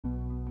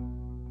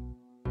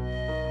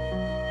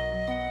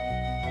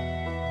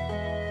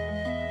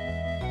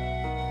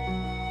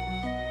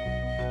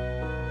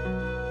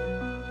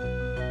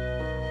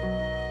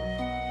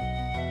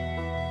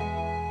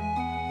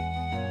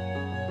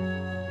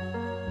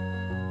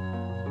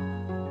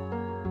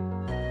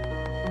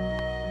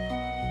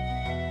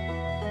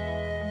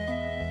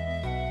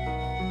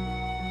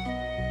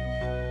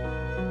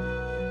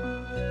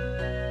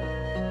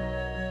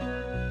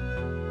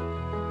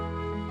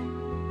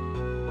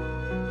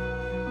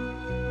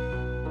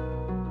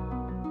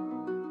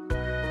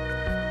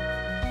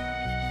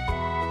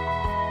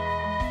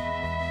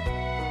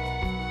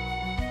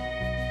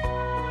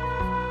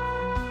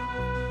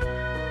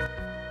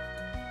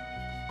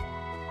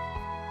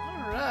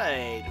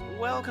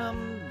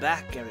welcome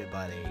back,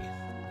 everybody,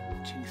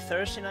 to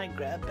Thursday Night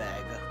Grab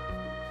Bag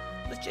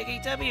with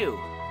JKW.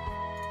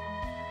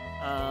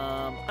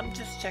 I'm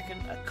just checking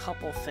a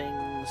couple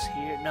things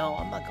here. No,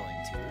 I'm not going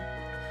to.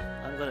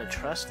 I'm going to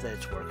trust that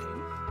it's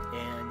working,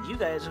 and you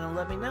guys are going to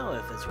let me know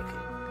if it's working,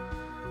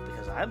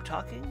 because I'm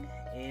talking,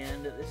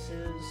 and this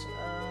is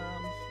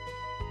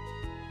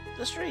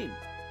the stream.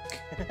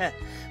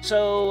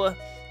 So,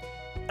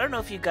 I don't know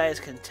if you guys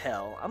can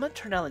tell. I'm going to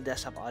turn down the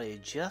desktop audio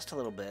just a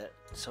little bit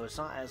so it's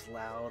not as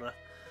loud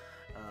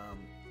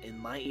in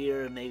my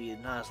ear, maybe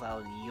not as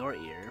loud in your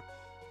ear.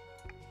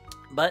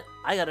 But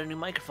I got a new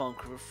microphone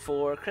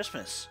for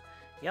Christmas.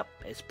 Yep,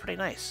 it's pretty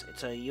nice.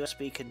 It's a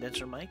USB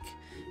condenser mic,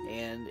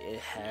 and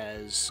it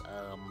has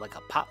like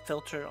a pop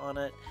filter on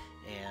it,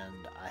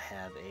 and I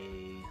have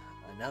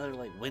another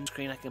like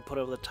windscreen I can put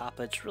over the top.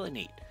 It's really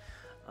neat.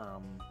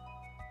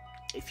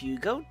 If you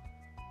go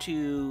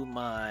to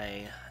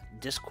my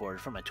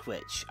Discord from my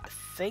Twitch, I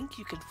think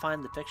you can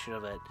find the picture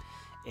of it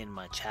in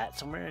my chat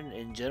somewhere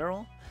in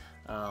general.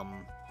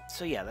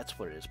 So yeah, that's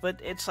what it is.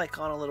 But it's like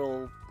on a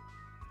little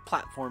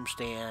platform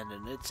stand,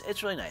 and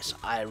it's really nice.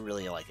 I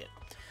really like it.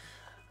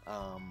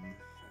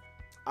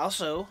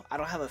 Also, I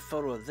don't have a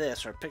photo of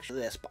this or a picture of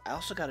this, but I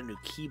also got a new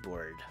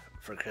keyboard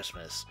for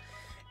Christmas.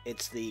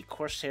 It's the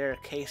Corsair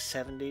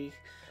K70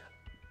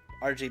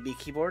 RGB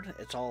keyboard.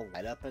 It's all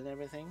light up and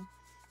everything.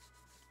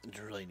 It's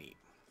really neat.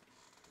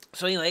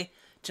 So anyway,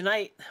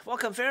 tonight,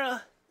 welcome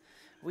Farah.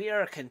 We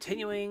are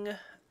continuing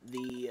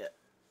the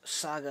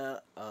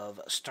saga of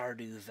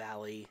Stardew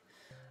Valley,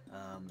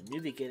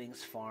 New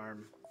Beginnings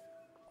Farm,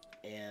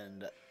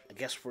 and I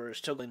guess we're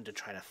still going to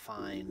try to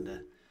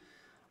find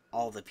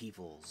all the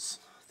peoples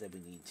that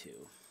we need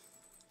to.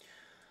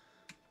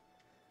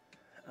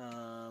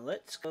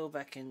 Let's go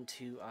back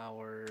into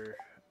our,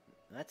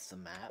 that's the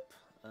map.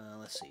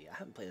 Let's see, I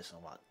haven't played this in a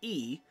while.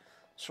 E,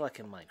 sort of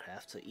like in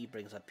Minecraft, so E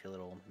brings up your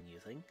little menu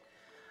thing.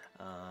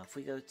 If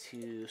we go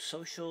to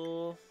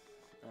social,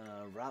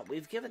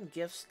 we've given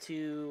gifts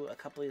to a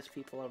couple of these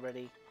people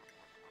already.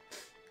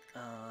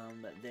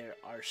 There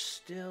are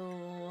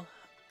still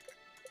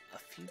a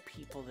few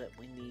people that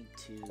we need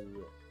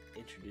to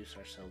introduce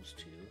ourselves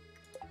to.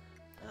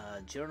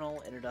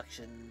 Journal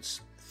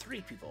introductions,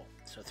 3 people.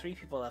 So 3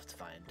 people left to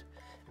find.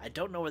 I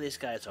don't know where these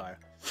guys are.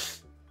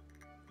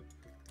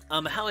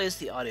 How is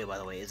the audio, by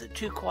the way? Is it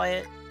too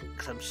quiet?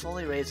 Because I'm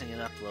slowly raising it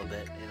up a little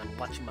bit, and I'm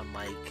watching my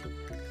mic.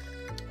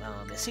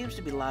 It seems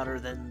to be louder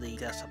than the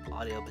desktop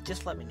audio, but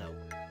just let me know,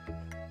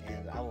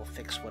 and I will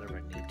fix whatever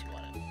I need to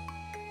on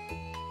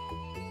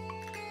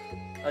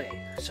it. Okay,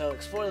 so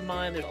explore the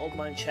mine. There's an old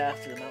mine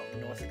shaft in the mountain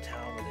north of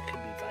town where there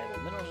could be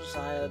valuable minerals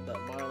inside, but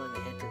Marlin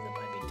hinted that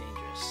might be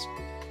dangerous.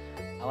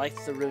 I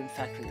liked the Rune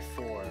Factory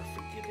 4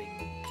 for giving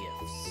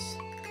gifts.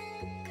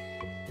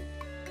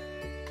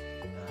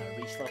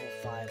 Reach level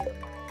 5 in the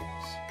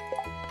mines.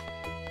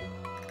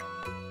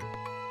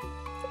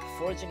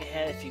 Forging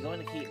ahead, if you're going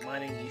to keep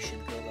mining, you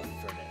should build a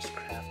furnace.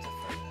 Craft a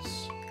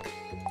furnace.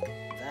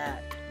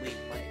 That we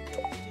might be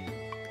able to do.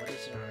 What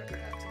is in our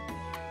crafting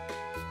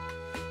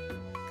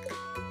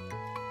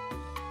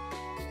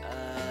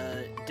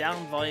menu?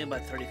 Down volume by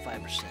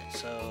 35%.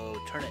 So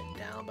turn it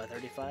down by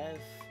 35.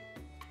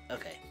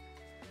 Okay.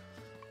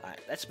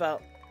 Alright, that's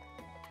about...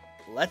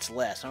 That's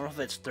less. I don't know if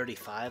it's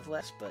 35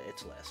 less, but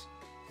it's less.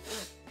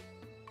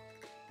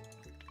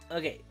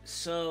 Okay,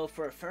 so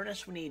for a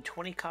furnace we need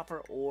 20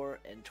 copper ore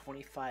and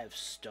 25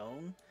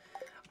 stone.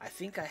 I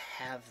think I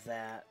have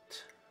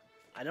that.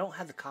 I don't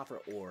have the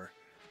copper ore,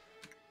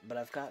 but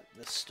I've got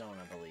the stone,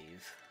 I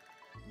believe.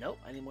 Nope,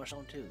 I need more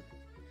stone too.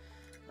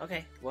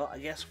 Okay, well, I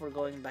guess we're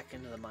going back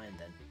into the mine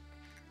then.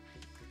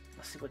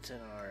 Let's see what's in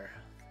our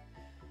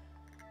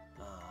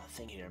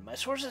thing here. My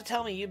sources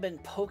tell me you've been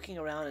poking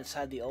around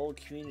inside the old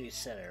community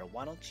center.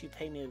 Why don't you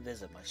pay me a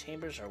visit? My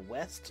chambers are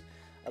west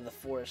of the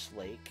forest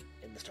lake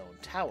in the stone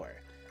tower.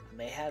 I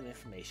may have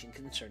information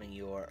concerning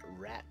your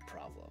rat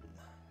problem.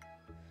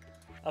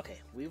 Okay,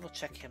 we will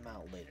check him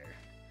out later.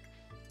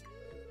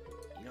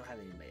 You don't have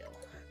any mail.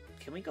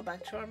 Can we go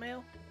back to our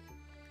mail?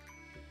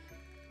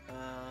 La,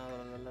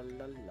 la,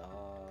 la,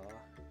 la.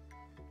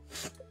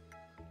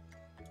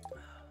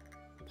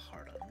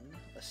 Pardon.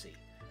 Let's see.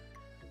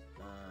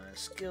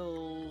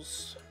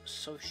 Skills,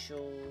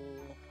 social.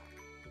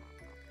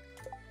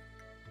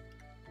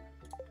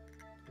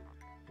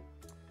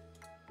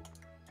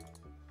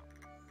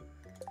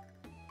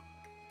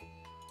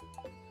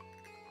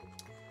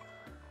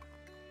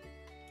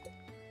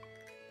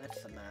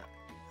 That's the map.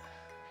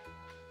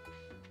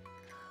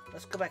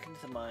 Let's go back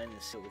into the mine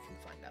and see what we can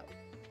find out.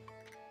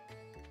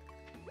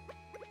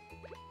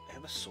 I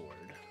have a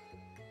sword.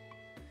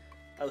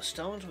 Oh,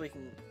 stones we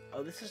can...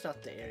 Oh, this is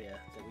not the area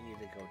that we need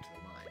to go to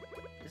the mine.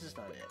 This is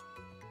not it.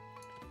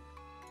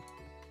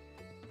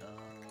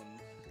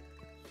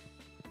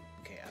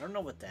 Okay, I don't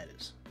know what that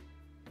is.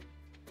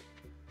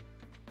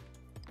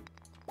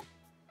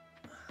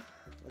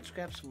 Let's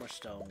grab some more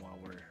stone while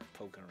we're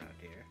poking around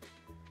here.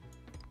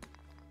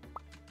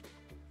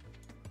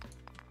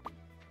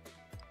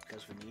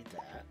 Because we need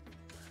that.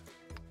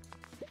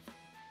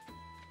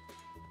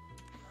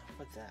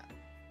 What's that?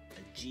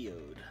 A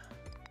geode.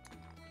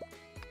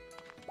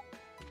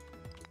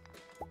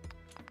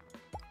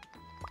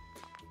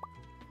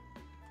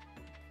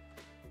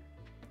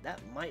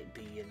 That might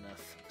be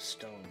enough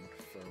stone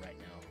for right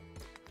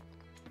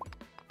now.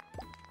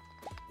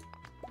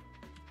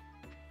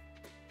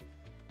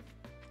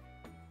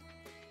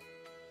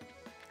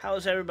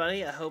 How's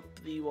everybody? I hope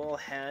you all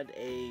had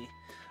a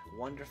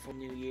wonderful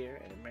New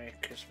Year and a Merry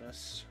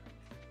Christmas.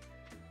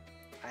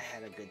 I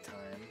had a good time.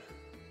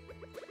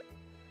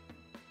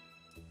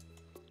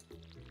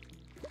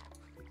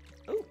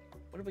 Ooh,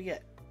 what did we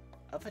get?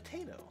 A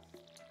potato.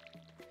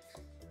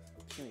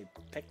 Can we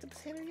pick the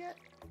potato yet?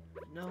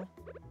 No.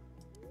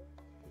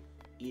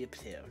 Eat a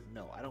potato.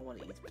 No, I don't want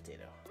to eat the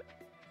potato.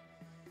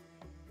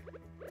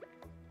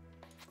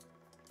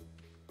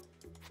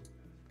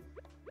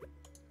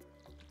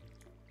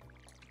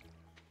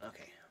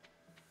 Okay.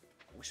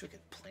 I wish we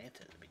could plant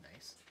it. It'd be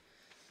nice.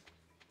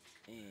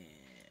 Yeah.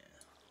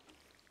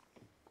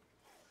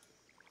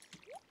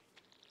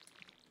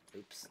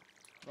 Oops.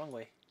 Wrong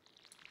way.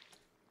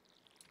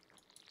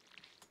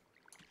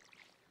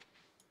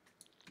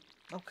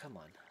 Oh, come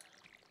on.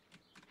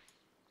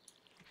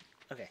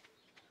 Okay.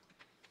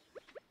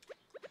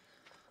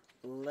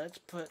 Let's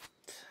put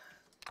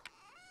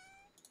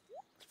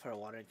our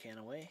watering can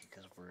away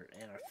because we're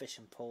in our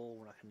fishing pole.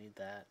 We're not gonna need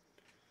that.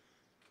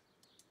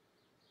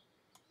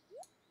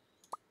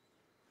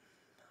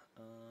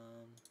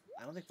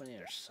 I don't think we need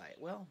our sight.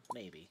 Well,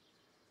 maybe.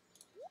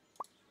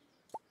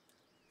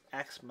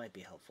 Axe might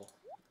be helpful.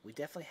 We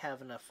definitely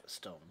have enough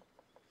stone.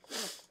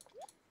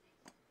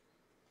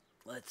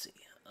 Let's see.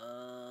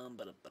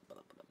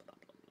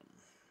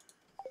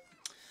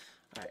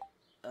 Alright.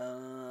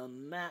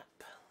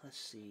 Map. Let's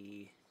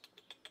see.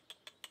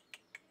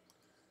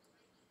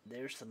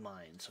 There's the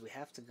mine. So we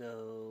have to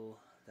go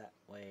that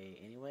way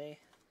anyway.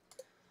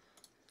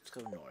 Let's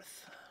go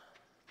north.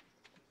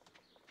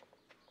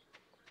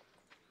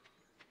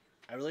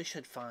 I really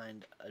should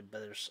find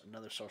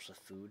another source of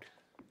food.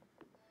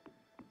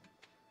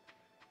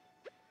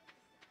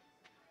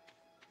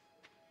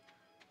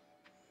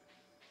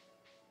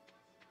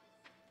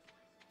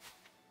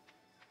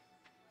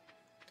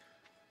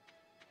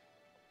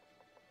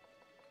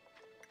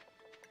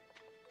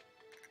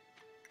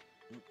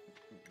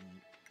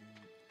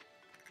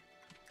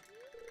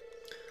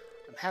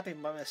 I'm happy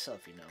by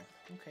myself, you know.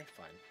 Okay,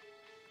 fine.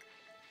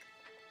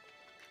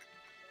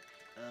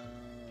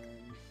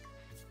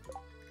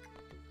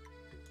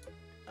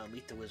 I'll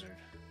meet the wizard.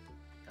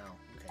 Oh,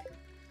 okay.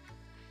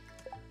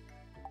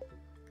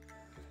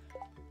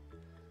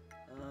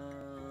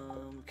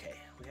 Okay,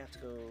 we have to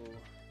go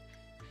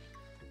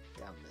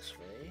down this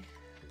way.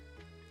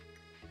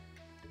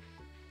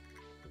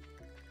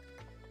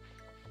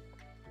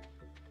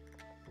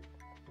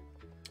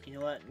 You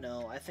know what?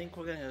 No, I think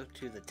we're gonna go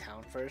to the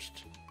town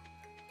first.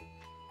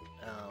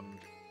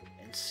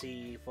 And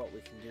see what we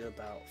can do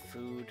about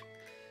food.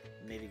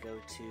 Maybe go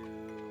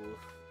to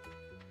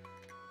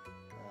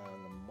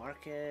the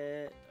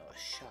market. Oh, a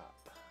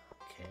shop.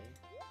 Okay.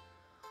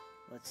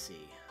 Let's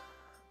see.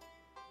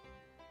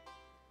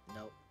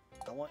 Nope.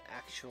 I want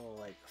actual,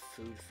 like,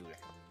 food I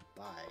can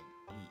buy,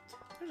 eat.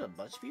 There's a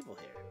bunch of people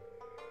here.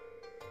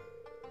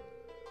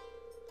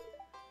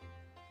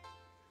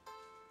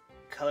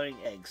 Coloring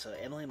eggs. So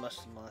Emily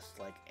must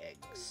like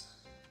eggs.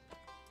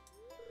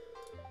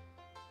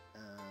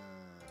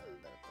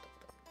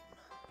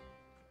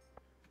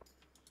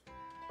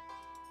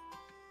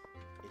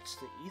 It's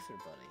the Ether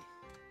Bunny.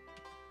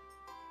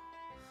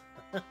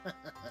 You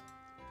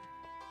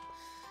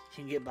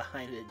can get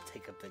behind it and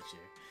take a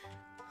picture.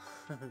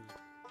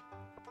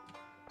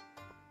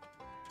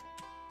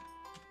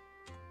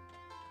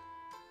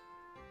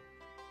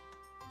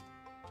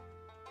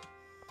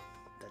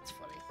 That's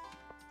funny.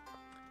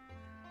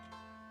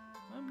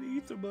 I'm the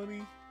Ether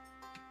Bunny.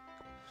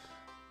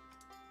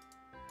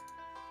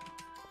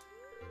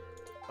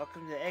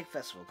 Welcome to the Egg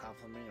Festival,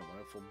 complimenting a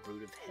wonderful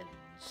brood of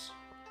hens.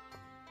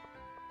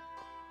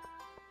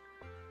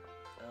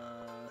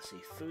 Let's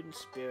see, food and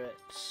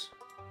spirits.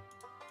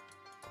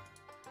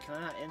 Can I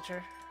not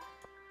enter?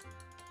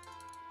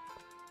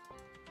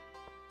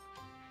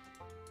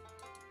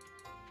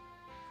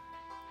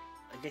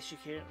 I guess you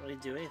can't really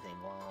do anything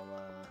while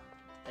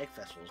Egg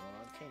Festival's going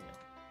on, can you?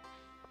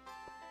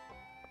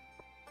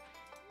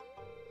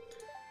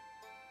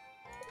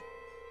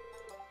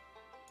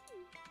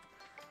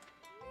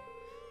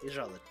 These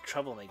are all the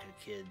troublemaker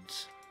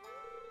kids.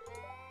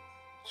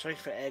 Searching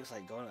for eggs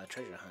like going on a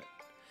treasure hunt.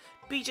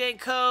 BJ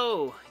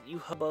Co! You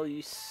hobo,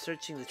 you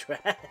searching the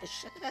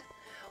trash.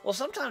 Well,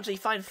 sometimes you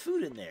find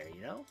food in there,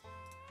 you know?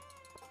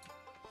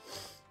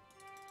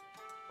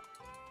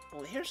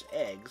 Well, here's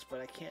eggs, but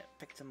I can't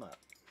pick them up.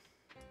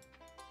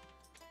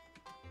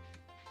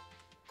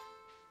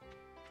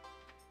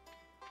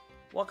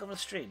 Welcome to the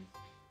stream.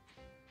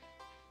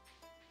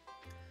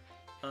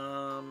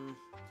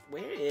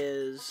 Where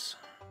is...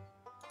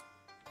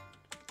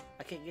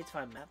 I can't get to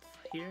my map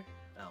here?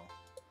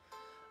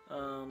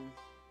 Oh.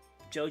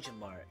 Joja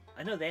Mart.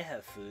 I know they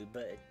have food,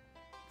 but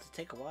does it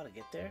take a while to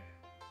get there?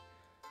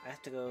 I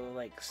have to go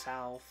like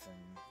south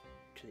and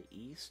to the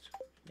east,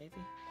 maybe?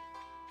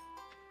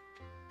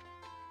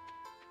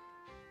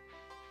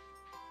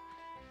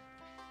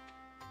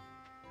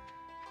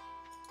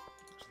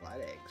 There's a lot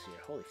of eggs here.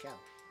 Holy cow.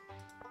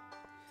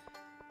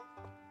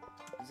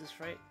 Is this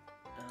right?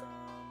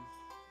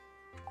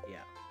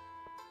 Yeah.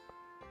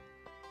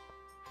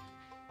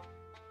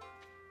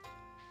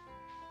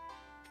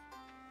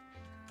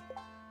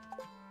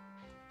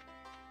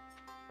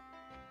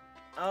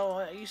 Oh,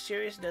 are you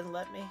serious? It doesn't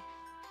let me?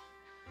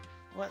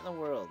 What in the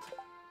world?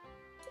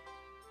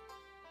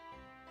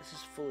 This is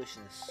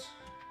foolishness.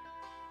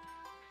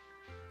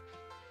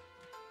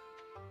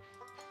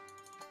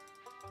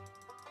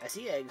 I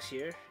see eggs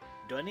here.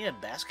 Do I need a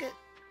basket?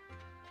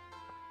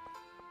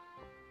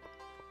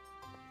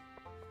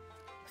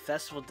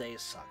 Festival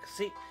days suck.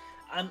 See,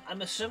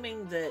 I'm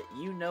assuming that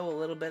you know a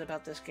little bit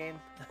about this game.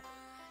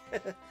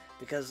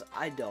 Because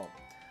I don't.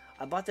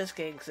 I bought this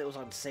game because it was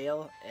on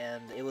sale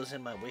and it was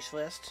in my wish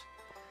list.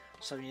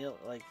 So you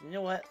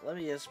know what? Let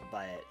me just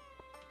buy it.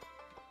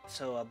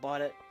 So I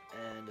bought it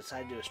and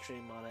decided to do a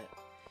stream on it.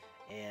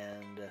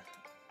 And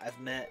I've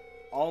met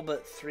all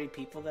but 3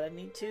 people that I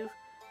need to.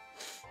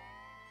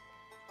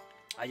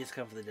 I just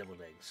come for the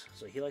deviled eggs.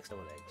 So he likes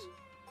deviled eggs.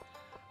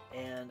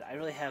 And I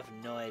really have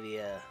no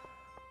idea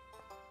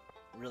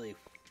really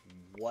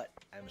what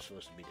I'm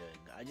supposed to be doing.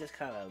 I just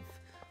kind of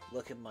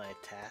look at my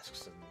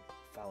tasks and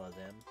follow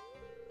them.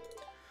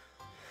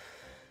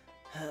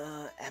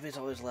 Abby's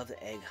always loved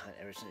the egg hunt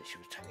ever since she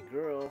was a tiny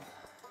girl.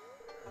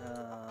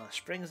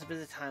 Spring is a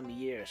busy time of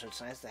year, so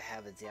it's nice to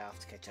have the day off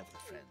to catch up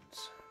with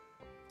friends.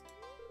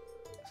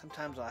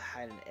 Sometimes I'll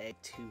hide an egg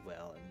too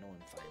well and no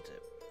one finds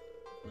it.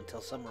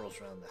 Until summer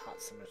rolls around, the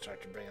hot summer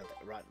starts to bring out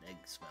that rotten egg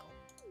smell.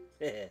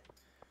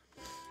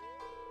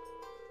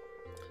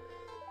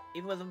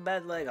 Even with a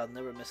bad leg, I'll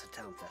never miss a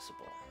town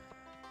festival.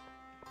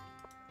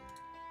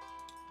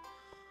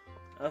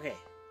 Okay,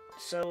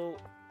 so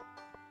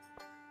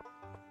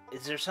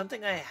is there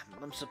something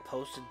I'm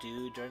supposed to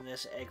do during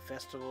this egg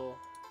festival,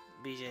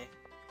 BJ?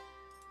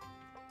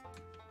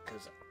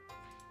 Because,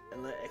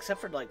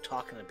 except for like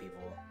talking to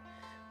people,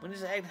 when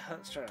does the egg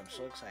hunt start? I'm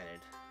so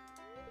excited.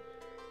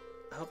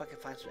 I hope I can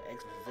find some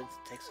eggs before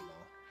Vincent takes them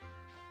all.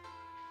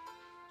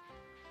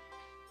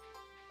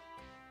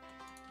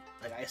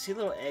 Like, I see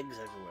little eggs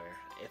everywhere,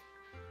 if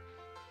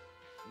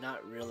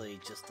not really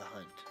just the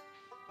hunt.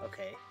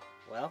 Okay,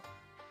 well,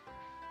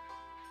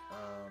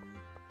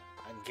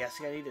 I'm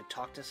guessing I need to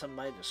talk to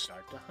somebody to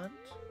start the hunt?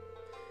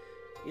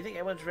 You think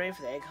everyone's ready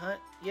for the egg hunt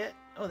yet?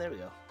 Oh, there we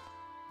go.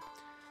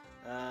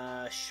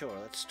 Sure,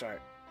 let's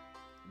start.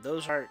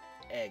 Those aren't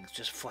eggs,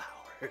 just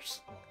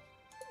flowers.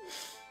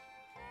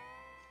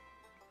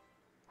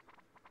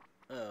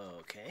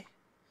 Okay.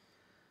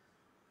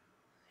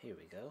 Here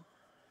we go.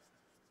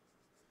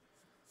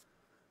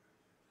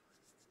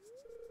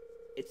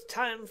 It's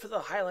time for the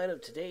highlight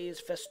of today's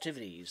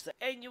festivities, the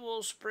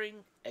annual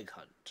spring egg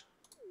hunt.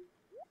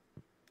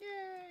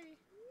 Yay!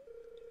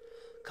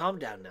 Calm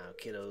down now,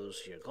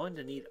 kiddos. You're going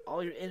to need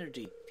all your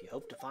energy if you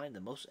hope to find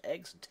the most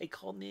eggs and take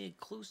home the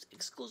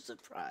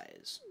exclusive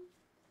prize.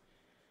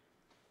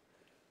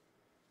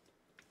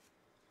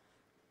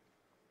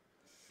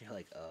 You're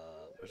like,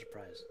 where's the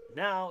prize?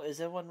 Now,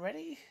 is everyone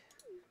ready?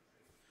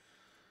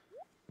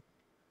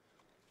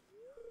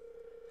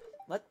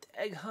 Let the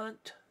egg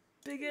hunt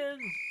begin!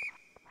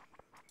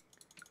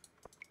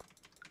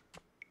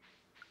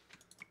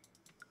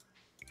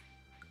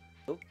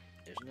 Oh,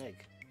 there's an egg.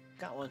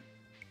 Got one.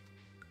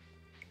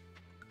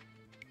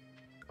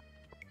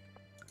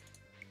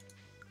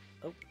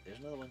 Oh, there's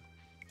another one.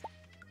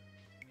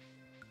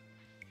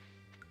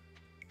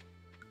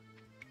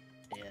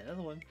 And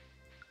another one.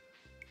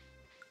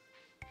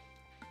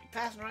 You're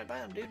passing right by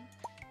him, dude.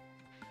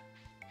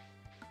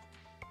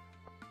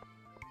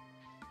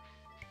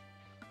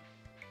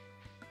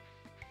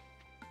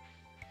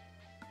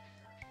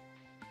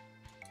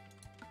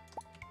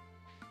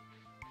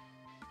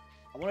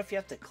 I wonder if you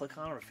have to click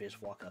on him or if you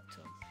just walk up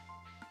to him.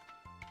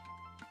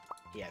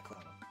 Yeah, click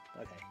on him.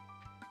 Okay.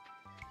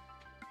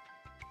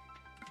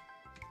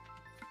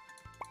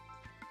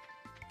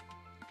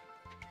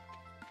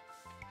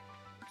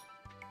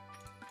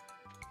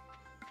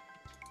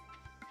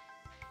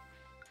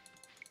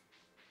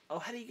 Oh,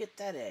 how do you get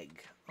that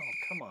egg? Oh,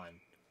 come on.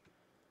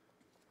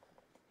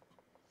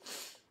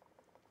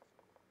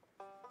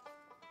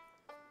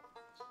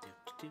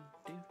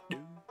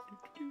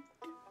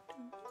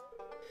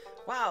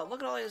 Wow,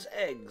 look at all these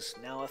eggs.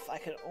 Now, if I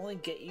could only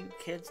get you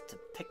kids to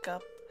pick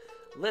up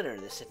litter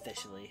this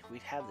efficiently,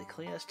 we'd have the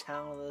cleanest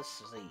town of the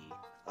sea.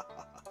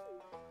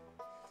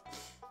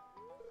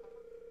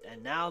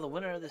 And now the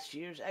winner of this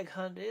year's egg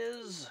hunt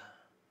is...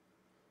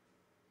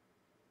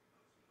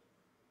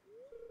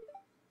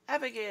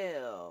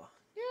 Abigail!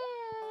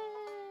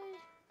 Yay!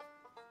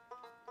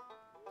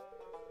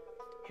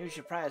 Here's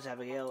your prize,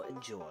 Abigail.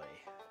 Enjoy.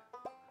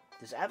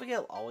 Does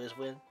Abigail always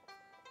win?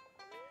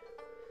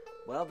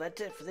 Well, that's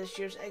it for this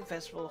year's Egg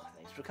Festival.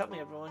 Thanks for coming,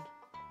 everyone.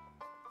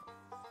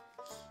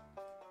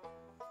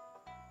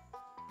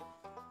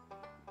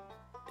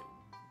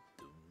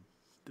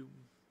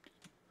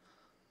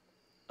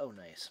 Oh,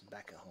 nice.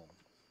 Back at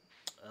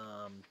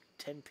home.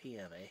 10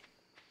 p.m., eh?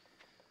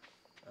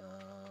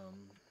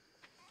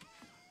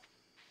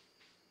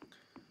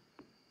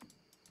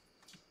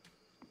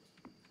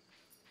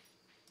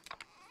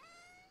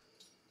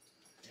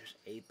 There's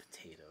a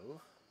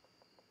potato.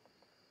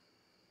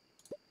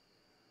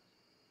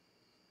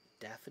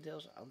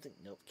 Daffodils? I don't think...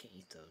 Nope, can't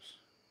eat those.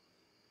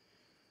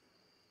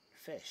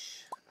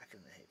 Fish. I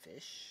can hit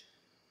fish.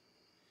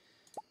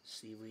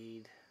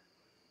 Seaweed.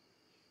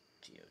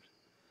 Geode.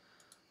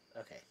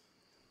 Okay.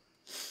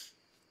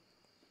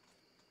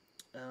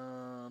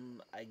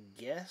 I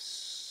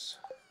guess...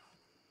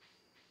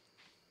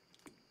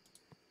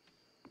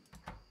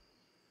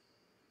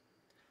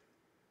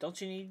 Don't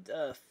you need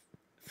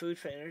food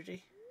for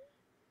energy?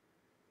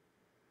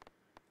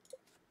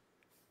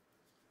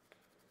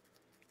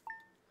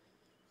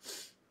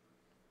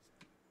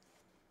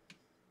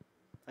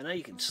 I know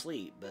you can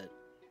sleep, but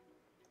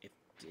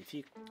if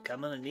you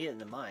come gonna need it in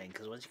the mine,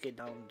 because once you get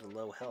down to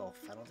low health,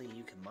 I don't think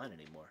you can mine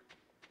anymore.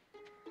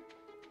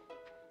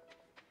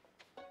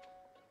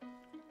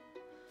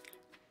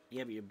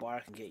 Yeah, but your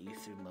bar can get you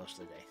through most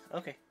of the day.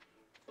 Okay.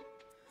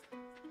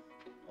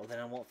 Well, then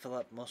I won't fill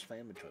up most of my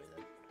inventory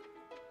then.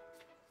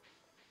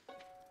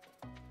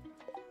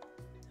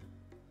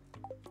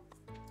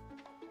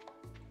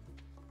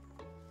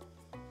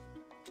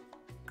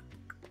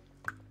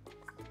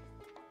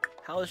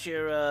 How was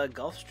your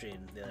golf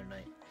stream the other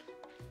night?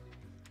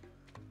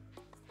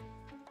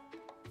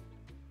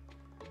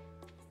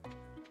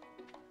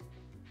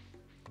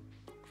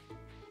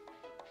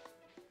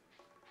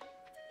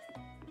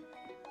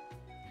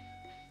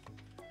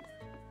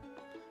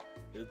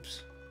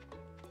 Oops.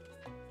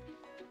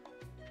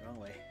 Wrong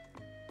way.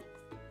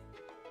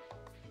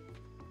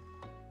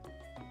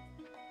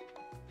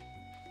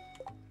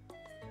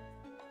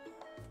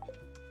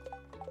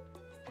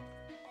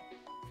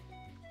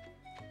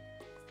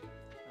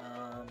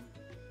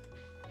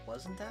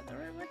 Wasn't that the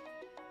right way?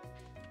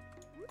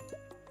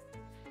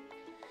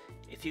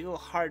 If you go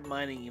hard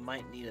mining, you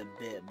might need a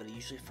bit, but you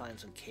usually find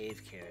some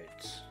cave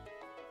carrots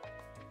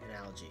and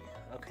algae.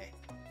 Okay.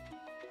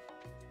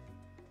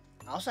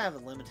 I also have a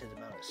limited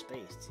amount of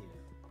space,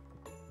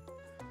 too.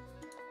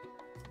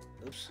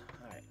 Oops.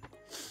 Alright.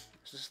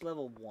 So this is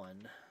level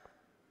 1.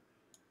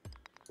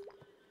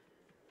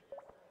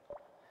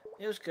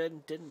 It was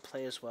good. Didn't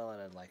play as well as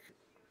I'd like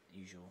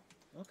usual.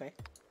 Okay.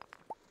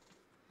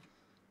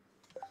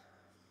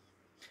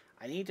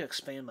 I need to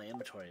expand my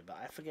inventory, but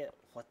I forget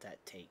what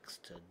that takes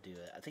to do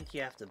it. I think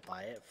you have to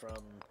buy it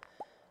from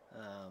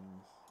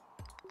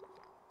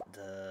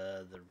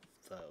the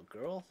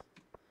girl.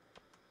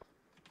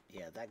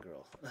 Yeah, that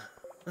girl,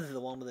 the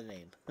one with the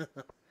name.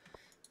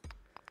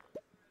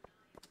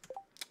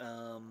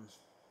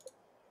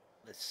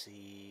 Let's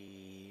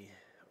see,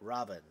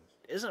 Robin.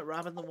 Isn't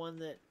Robin the one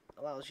that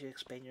allows you to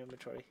expand your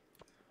inventory?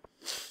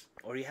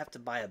 Or you have to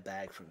buy a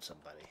bag from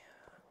somebody.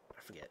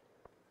 I forget.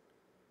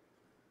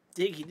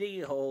 Diggy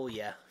diggy hole,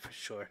 yeah, for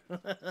sure.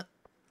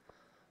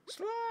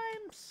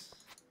 Slimes!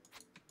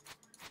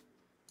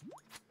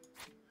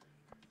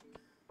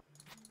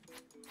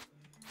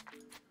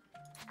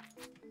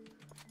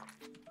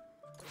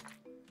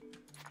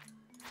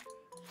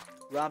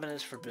 Robin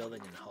is for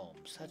building in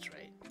homes, that's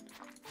right.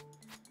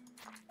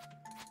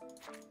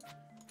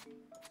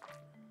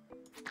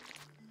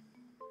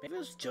 Maybe it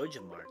was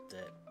Joja Mart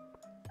that...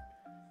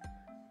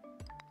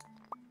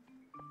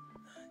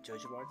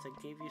 Joja Mart that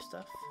gave you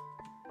stuff?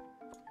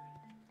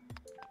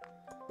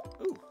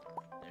 Ooh,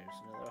 there's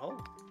another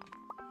hole.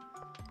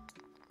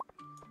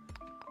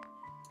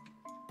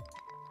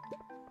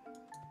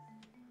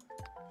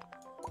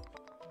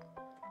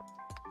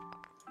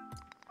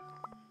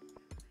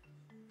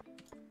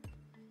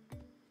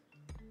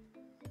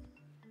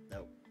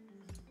 Nope.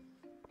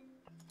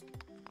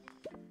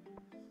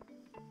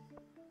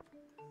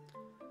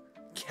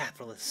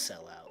 Capitalist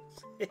sellout.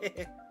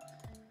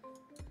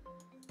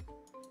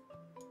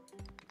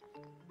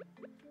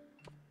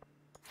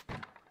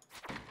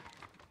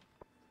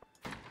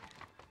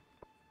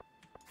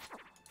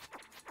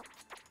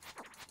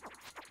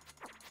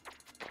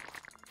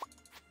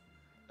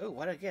 Oh,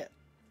 what did I get?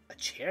 A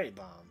cherry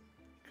bomb.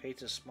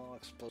 Creates a small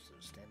explosive.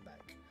 Stand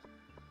back.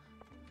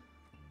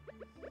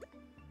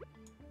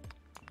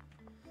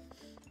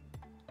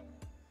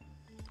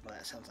 Well,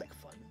 that sounds like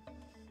fun.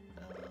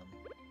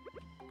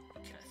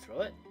 Can I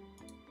throw it?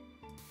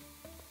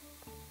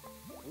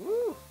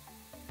 Woo!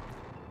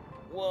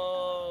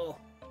 Whoa!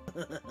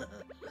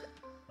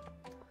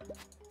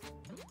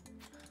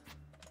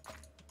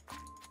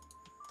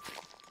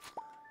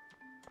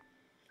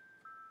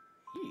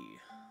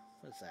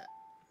 What's that?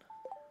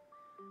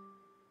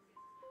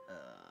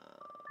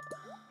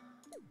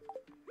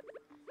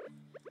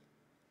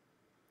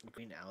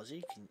 Green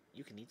algae?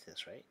 You can eat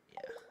this, right? Yeah.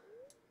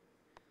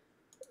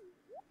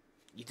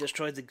 You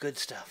destroyed the good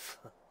stuff.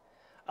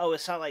 Oh,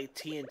 it's not like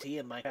TNT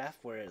in Minecraft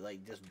where it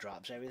like just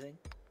drops everything?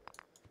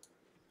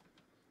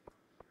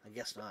 I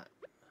guess not.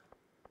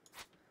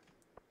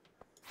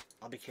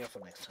 I'll be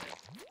careful next time.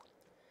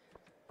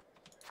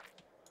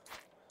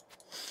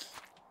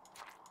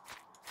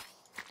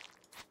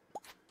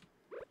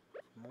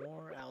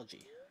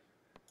 algae.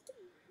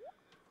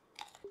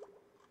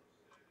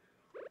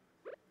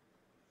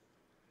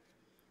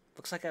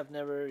 Looks like I've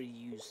never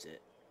used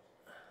it.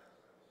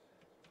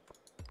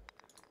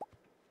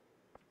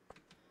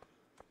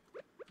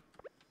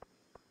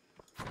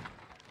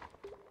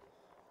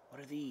 What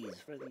are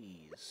these? What are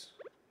these?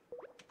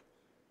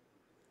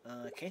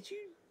 Can't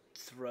you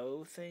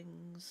throw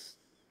things?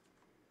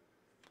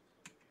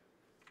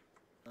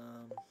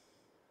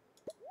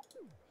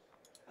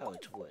 Oh,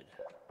 it's wood.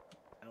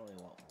 I don't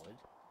really want wood.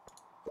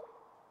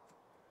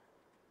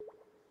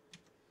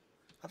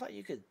 I thought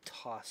you could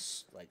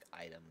toss, like,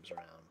 items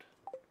around.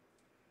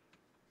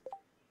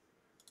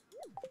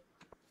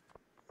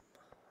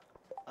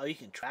 Oh, you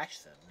can trash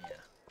them,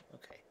 yeah.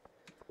 Okay.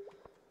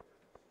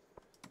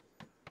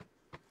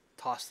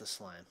 Toss the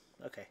slime.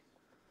 Okay.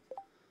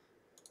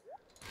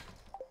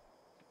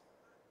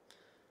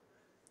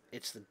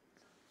 It's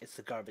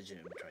the garbage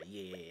inventory.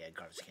 Yeah,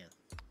 garbage can.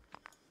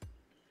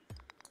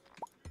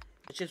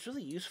 Which is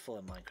really useful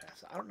in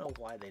Minecraft. I don't know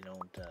why they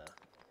don't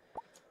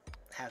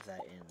have that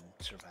in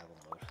survival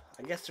mode.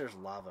 I guess there's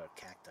lava or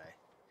cacti.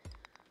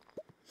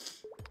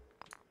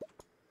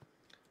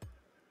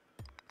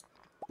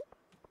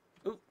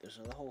 Ooh, there's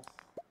another hole.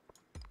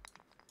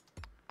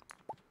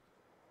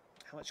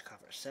 How much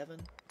copper? 7?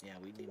 Yeah,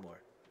 we need more.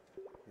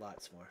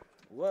 Lots more.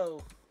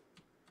 Whoa!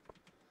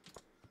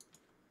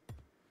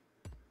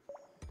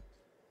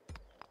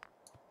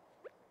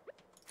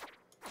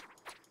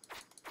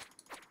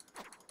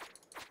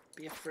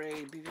 Be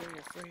afraid, be very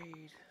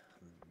afraid.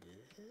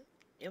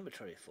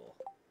 Inventory full.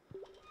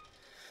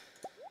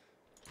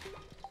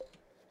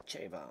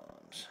 Cherry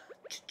bombs.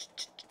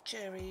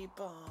 Cherry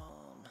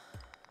bomb.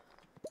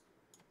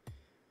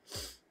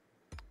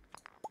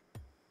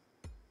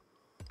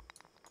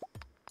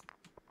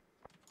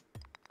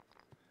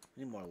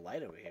 We need more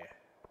light over here.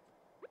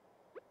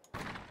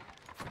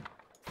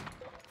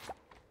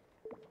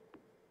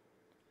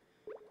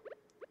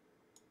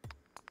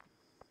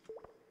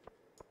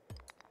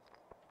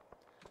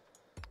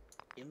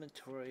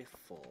 Inventory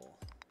full.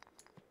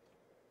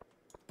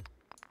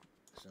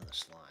 There's another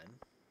slime.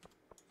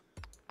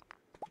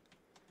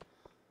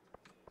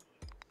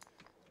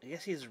 I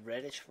guess these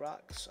reddish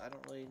rocks I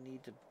don't really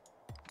need to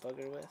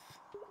bugger with.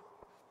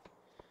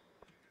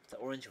 The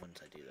orange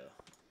ones I do though.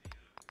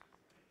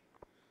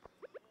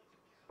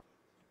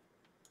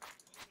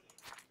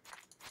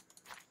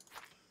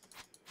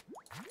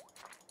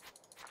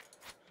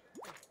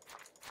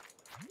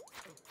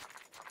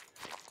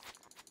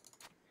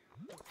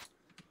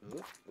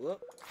 Whoop,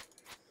 whoop.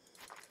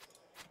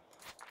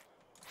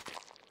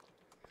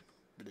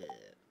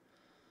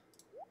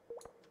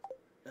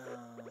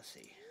 Let's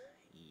see.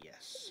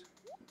 Yes.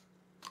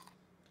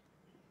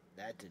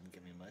 That didn't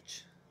give me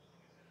much.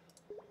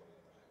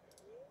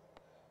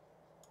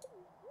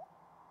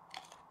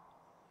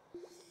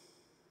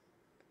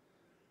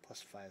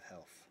 Plus 5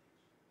 health.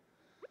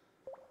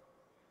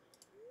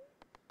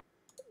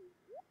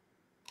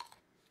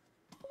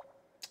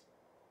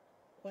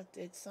 What?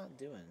 It's not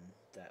doing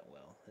that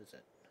well, is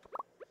it?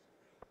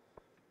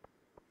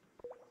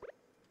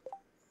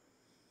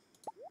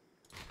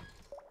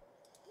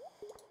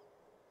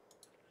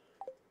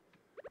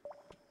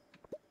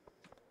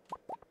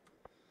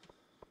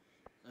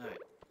 Alright,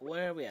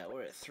 where are we at?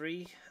 We're at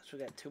 3, so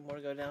we got 2 more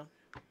to go down.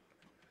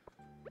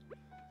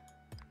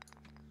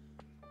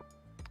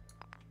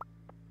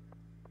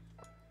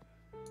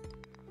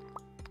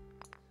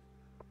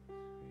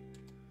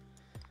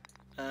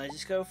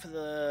 Just go for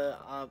the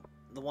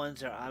ones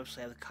that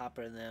obviously have the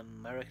copper in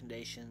them. My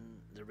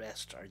recommendation, the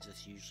rest are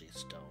just usually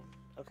stone.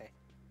 Okay.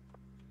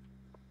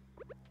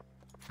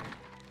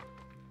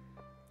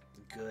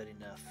 Good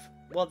enough.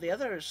 Well, the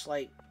others,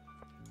 like,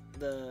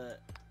 the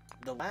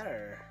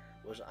ladder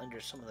was under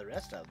some of the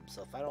rest of them,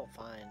 so if I don't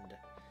find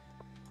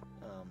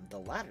the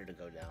ladder to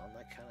go down,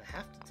 I kind of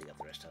have to dig up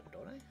the rest of them,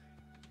 don't I?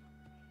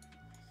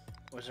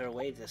 Or is there a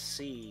way to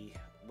see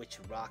which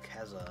rock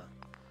has a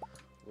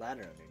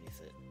ladder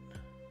underneath it?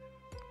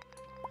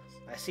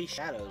 I see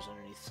shadows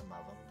underneath some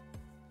of them.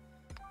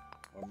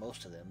 Or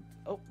most of them.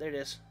 Oh, there it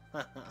is.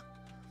 Look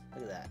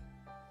at that.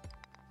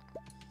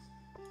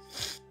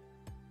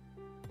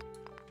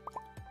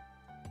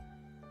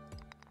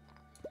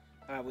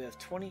 Alright, we have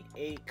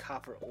 28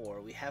 copper ore.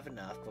 We have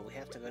enough, but we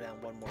have to go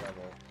down one more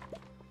level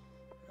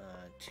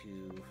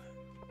to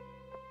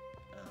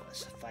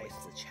suffice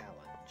the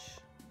challenge.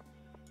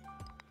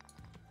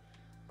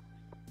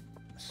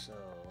 So,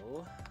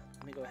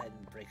 let me go ahead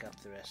and break up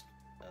the rest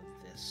of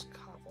this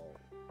cobble.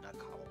 Not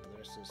cobble, but the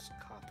rest of this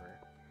copper.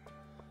 Do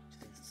you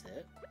think that's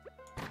it?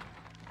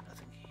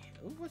 Nothing here.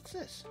 Ooh, what's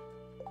this?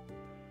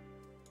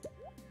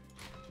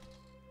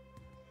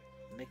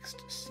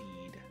 Mixed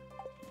seed.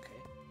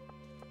 Okay.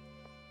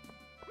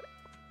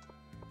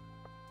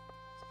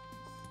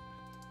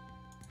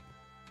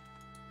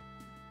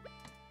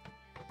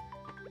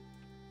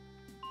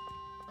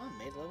 Oh,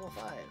 made level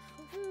 5.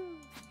 Woohoo!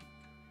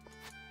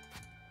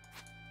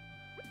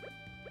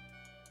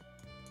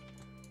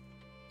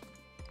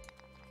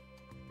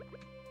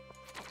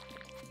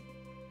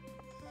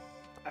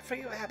 I I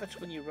forget what happens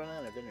when you run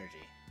out of energy.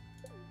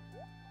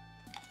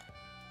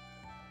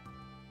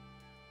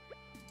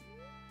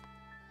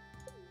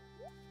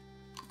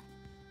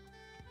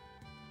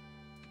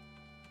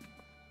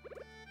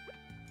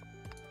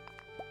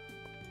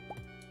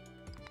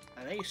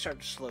 I know you start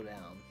to slow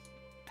down.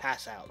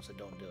 Pass out, so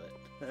don't do it.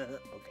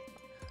 Okay.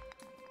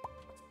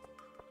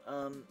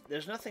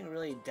 There's nothing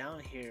really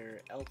down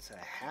here else that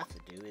I have to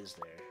do, is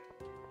there?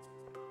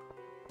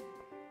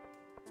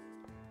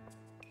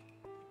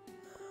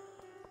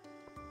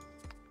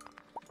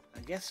 I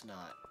guess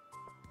not.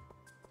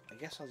 I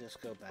guess I'll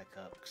just go back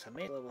up, because I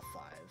made level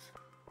 5.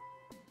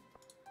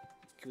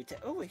 Can we take...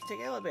 Oh, we can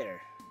take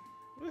elevator!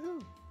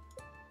 Woohoo!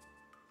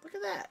 Look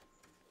at that!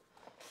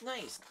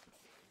 Nice!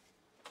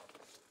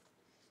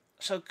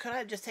 So, could I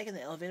have just taken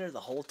the elevator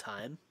the whole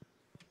time?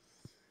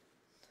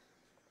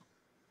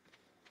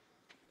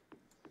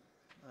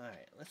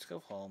 Alright, let's go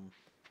home.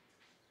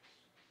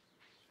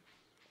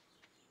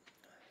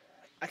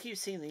 I keep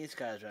seeing these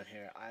guys around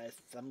here.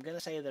 I'm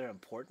gonna say they're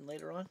important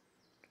later on.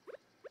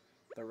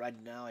 But right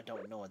now, I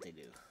don't know what they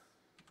do.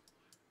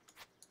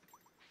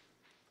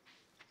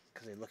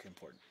 Because they look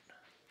important.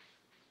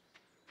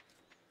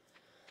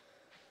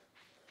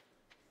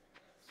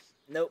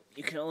 Nope,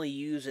 you can only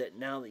use it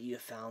now that you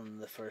have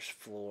found the first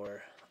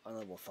floor on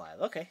level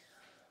 5. Okay.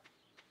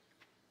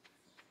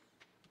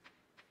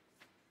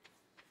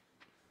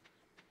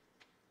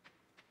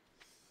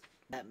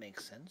 That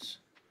makes sense.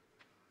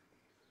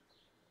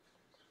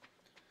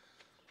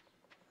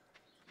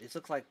 These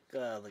look like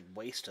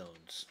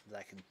waystones that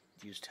I can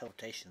use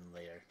teleportation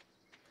later.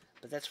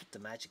 But that's what the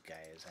magic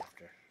guy is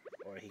after.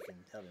 Or he can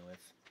help me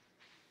with.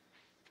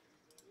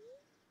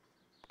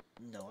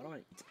 No, I don't want to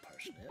eat the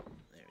parsnip.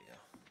 There we go.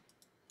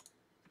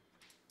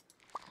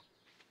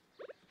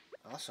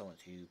 I also want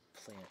to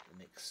plant the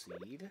mixed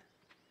seed.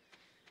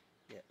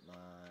 Get my...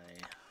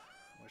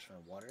 Where's my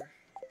water?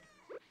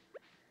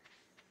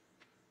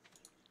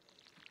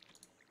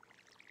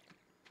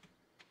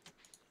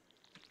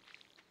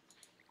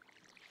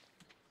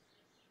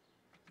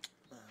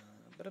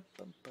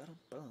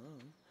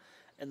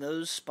 And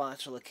those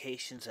spots are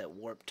locations that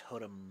warp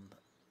totem...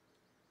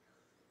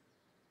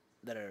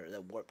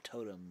 That warp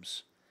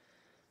totems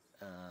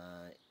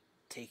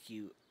take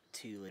you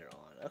to later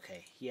on.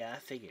 Okay, yeah, I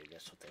figured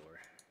that's what they were.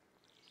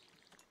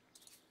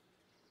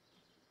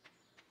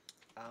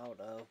 Out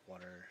of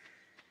water.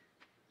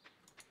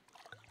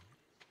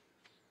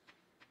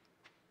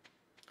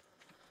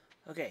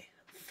 Okay,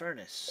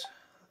 furnace.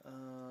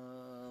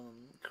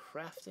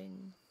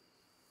 Crafting.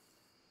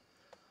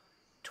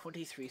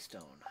 23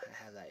 stone.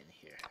 I have that in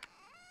here.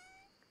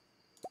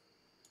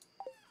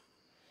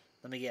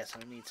 Let me guess,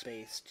 I need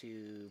space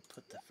to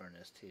put the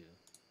furnace too.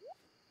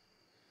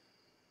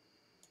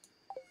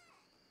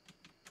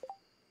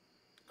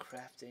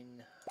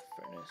 Crafting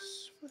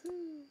furnace.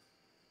 Woohoo!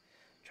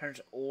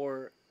 Turns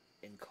ore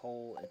and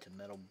coal into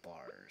metal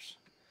bars.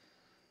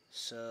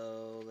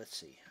 So, let's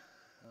see.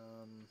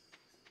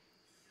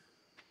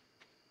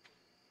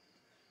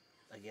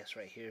 I guess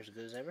right here is as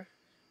good as ever.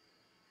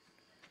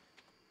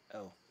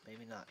 Oh,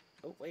 maybe not.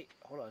 Oh, wait,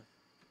 hold on.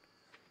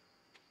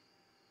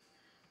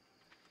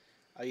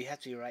 Oh, you have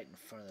to be right in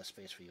front of the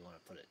space where you want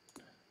to put it.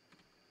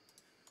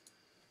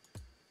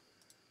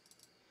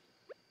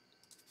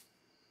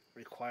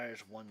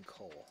 Requires 1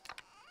 coal.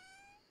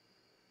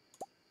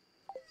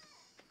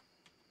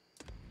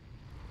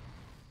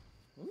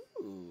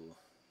 Ooh.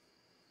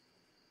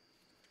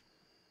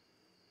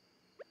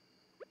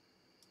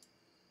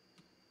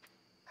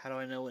 How do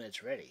I know when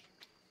it's ready?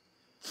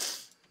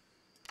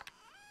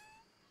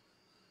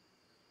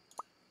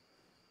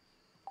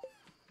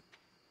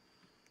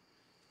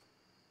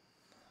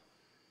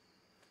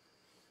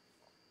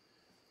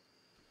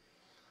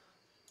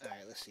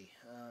 Alright, let's see.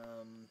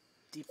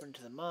 Deeper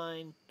into the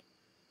mine.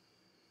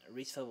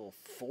 Reach level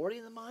 40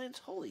 in the mines?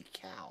 Holy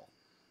cow.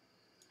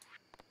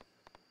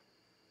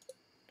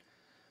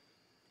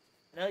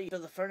 Now you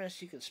build the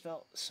furnace, you can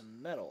smelt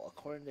some metal.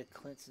 According to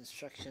Clint's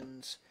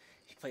instructions,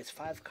 if you place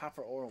 5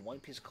 copper ore and 1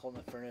 piece of coal in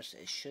the furnace,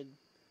 it should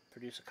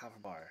produce a copper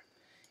bar.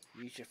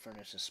 Use your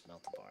furnace to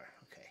smelt the bar.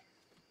 Okay.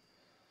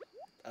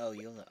 Oh,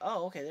 you'll know.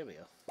 Oh, okay, there we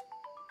go.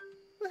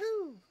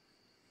 Woohoo!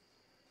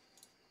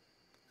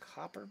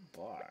 Copper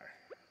bar.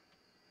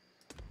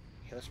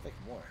 Okay, let's make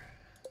more.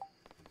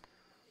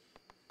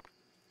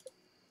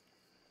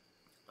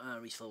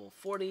 Reach level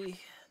 40.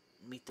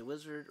 Meet the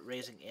wizard.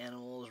 Raising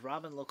animals.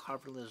 Robin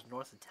Low-Carver lives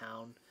north of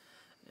town.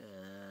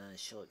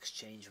 She'll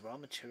exchange raw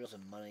materials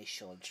and money.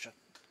 She'll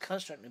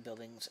construct new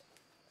buildings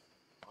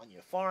on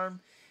your farm.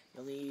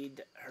 You'll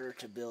need her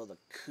to build a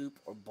coop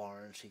or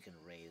barn so you can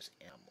raise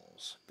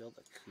animals. Build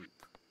a coop.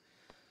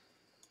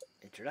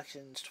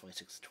 Introductions,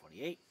 26 to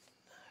 28.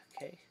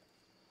 Okay.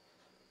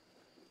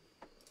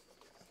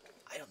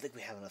 I don't think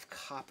we have enough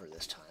copper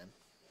this time.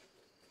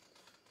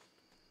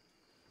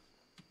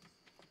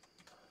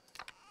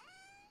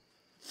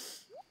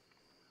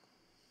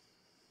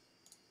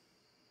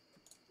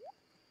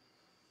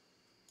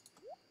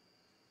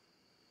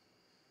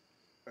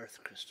 Earth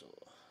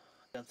crystal.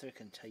 Gunther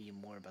can tell you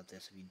more about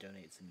this if you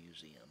donate to the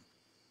museum.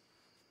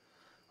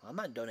 Well, I'm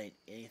not donating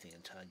anything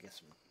until I get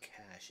some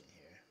cash in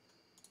here.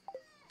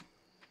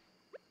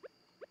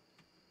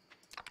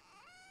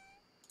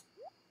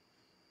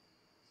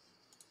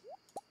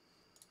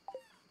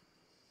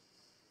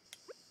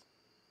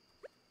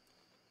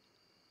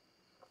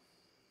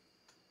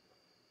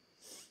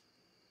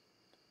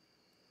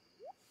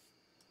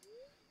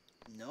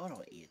 No, I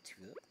don't eat it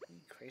too. Are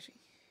you crazy?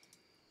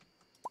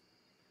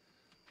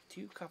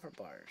 2 copper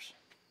bars.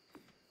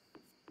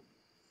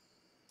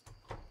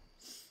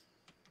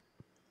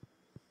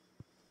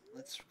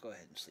 Let's go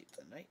ahead and sleep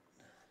for the night.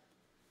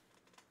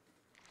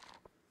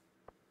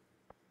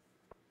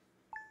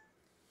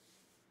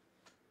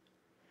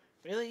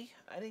 Really?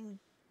 I didn't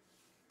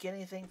get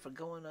anything for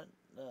going on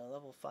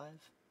level 5?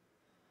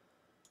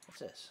 What's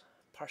this?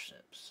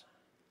 Parsnips.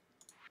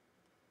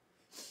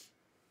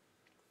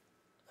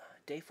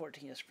 Day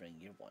 14 of spring,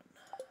 year 1.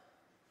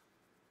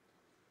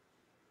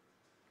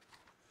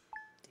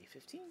 Day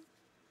 15.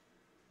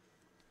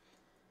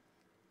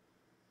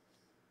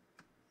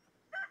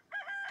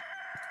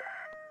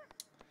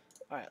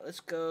 Alright, let's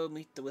go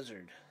meet the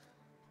wizard.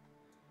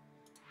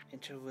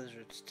 Enter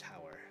wizard's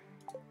tower.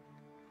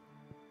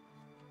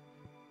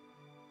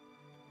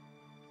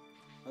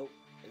 Oh,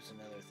 there's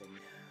another thing.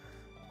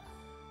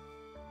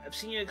 I've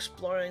seen you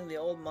exploring the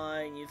old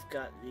mine. You've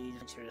got the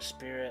adventurous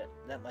spirit.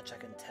 That much I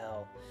can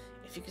tell.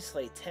 If you can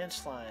slay 10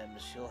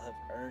 slimes, you'll have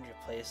earned your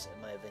place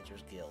in my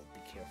Adventurers Guild.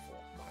 Be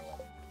careful, Marla.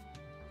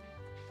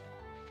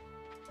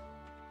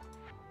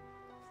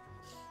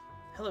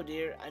 Hello,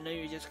 dear. I know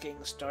you're just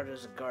getting started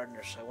as a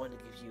gardener, so I wanted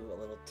to give you a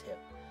little tip.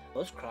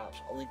 Most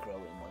crops only grow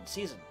in one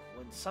season.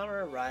 When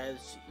summer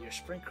arrives, your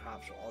spring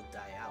crops will all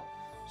die out.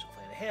 So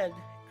plan ahead,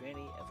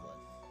 Granny Evelyn.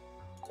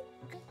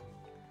 Okay.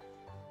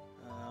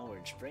 We're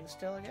in spring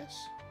still, I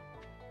guess?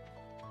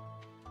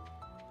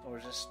 Or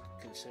is this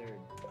considered...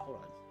 Hold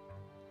on.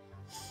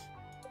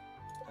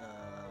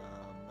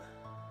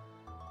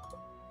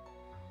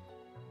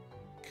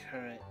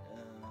 Current,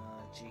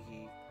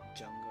 Jiggy,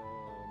 Jungle,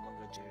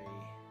 Mungo Jerry.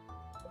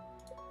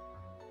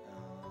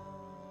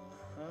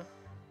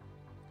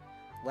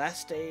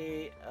 Last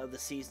day of the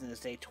season is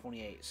day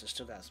 28, so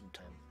still got some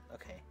time.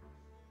 Okay.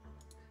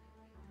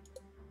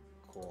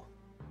 Cool.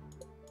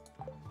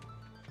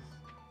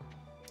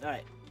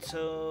 Alright,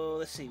 so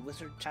let's see.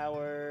 Wizard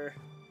Tower.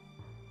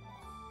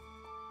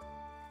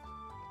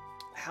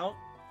 How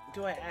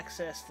do I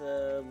access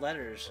the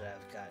letters that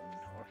I've gotten?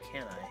 Or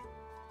can I?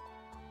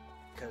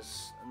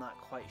 Because I'm not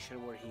quite sure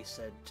where he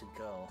said to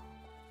go.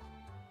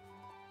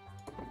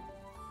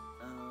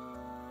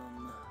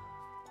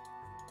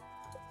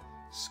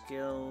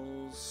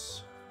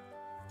 Skills.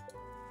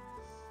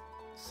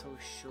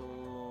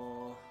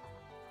 Social.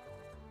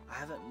 I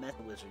haven't met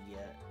the wizard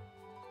yet.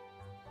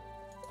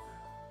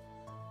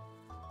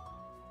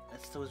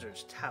 That's the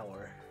wizard's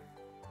tower.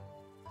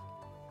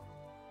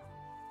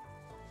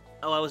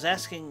 Oh, I was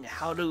asking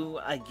how do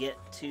I get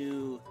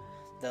to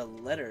the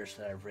letters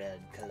that I've read,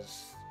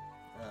 because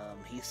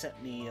he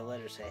sent me a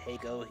letter saying, hey,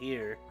 go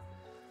here,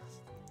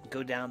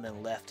 go down,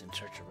 then left, and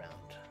search around.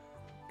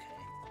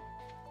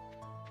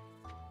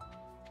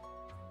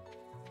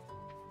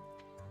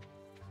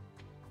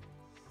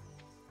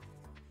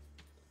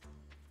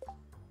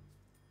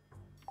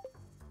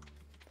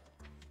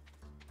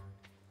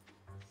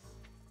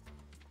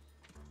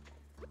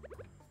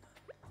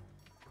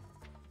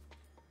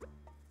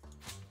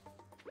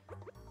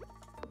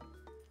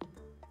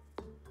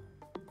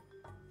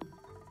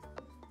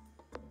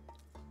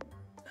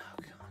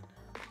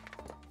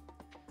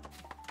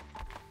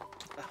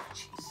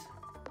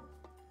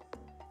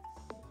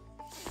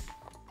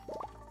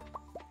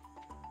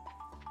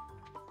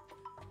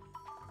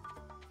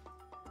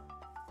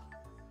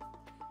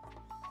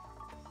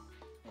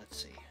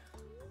 Let's see.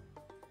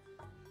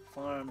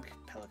 Farm,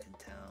 Pelican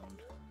Town.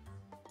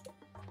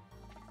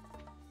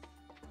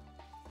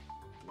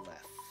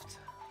 Left.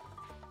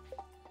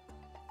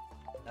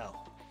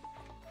 Oh.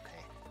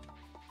 Okay.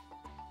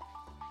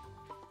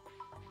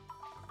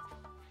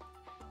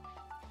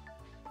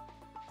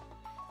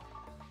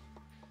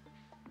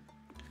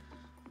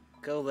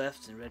 Go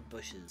left and red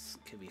bushes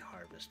can be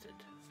harvested.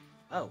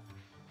 Oh.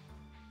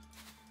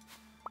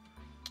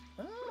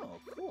 Oh,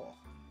 cool.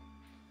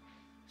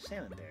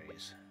 Salmon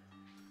berries.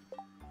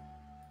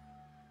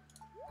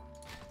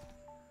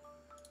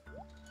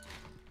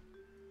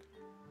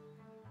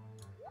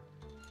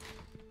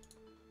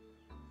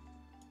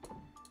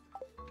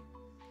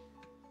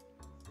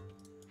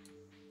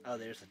 Oh,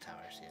 there's the tower,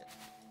 I see it.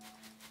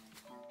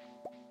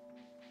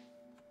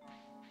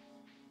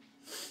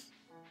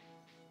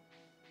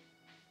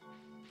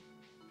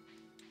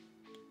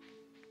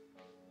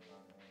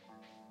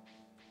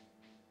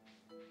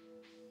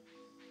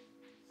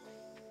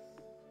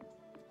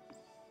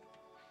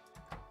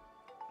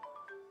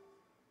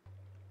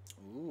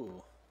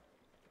 Ooh.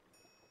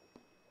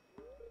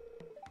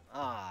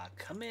 Ah,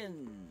 come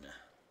in.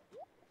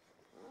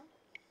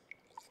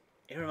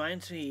 It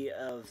reminds me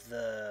of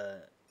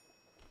the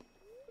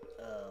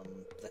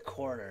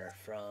corner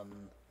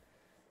from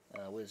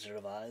Wizard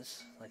of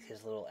Oz, like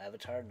his little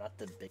avatar, not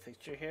the big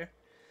picture here,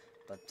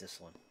 but this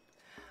one.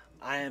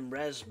 I am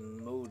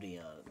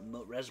Resmodius,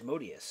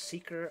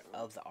 seeker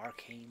of the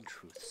arcane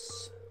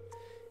truths,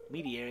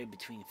 mediator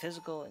between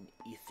physical and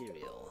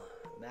ethereal,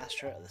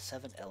 master of the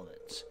seven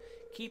elements,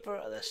 keeper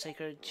of the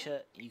sacred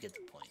you get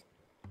the point.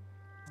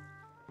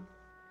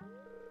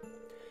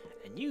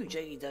 And you,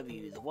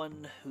 JEW, the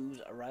one whose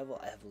arrival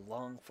I have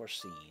long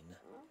foreseen.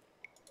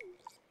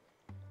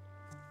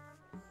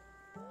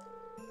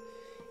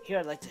 Here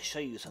I'd like to show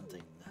you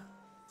something.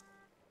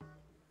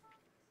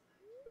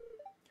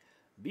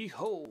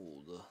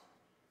 Behold!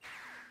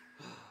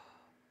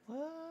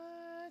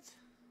 What?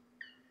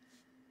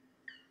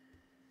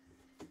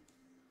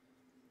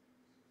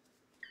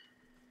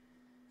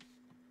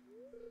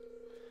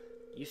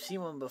 You've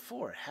seen one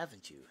before,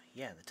 haven't you?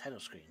 Yeah, the title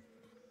screen.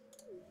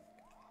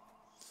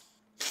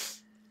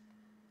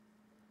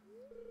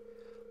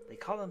 They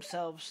call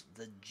themselves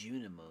the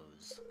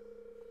Junimos.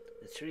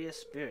 Mysterious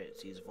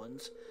spirits, these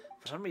ones.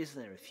 For some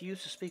reason, they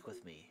refuse to speak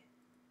with me.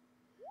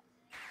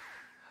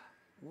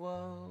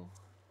 Whoa.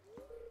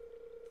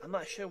 I'm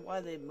not sure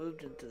why they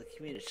moved into the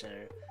community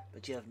center,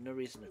 but you have no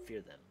reason to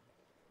fear them.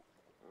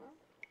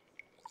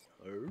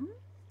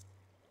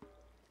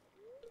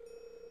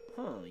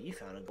 Huh, you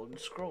found a golden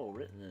scroll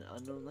written in an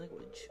unknown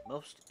language.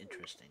 Most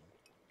interesting.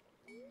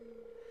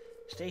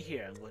 Stay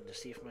here, I'm going to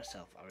see for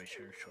myself. I'll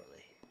return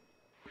shortly.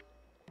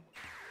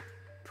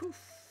 Poof.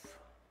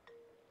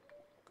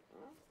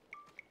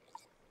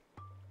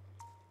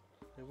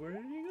 And where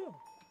did he go?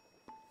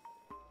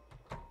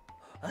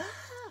 Ah!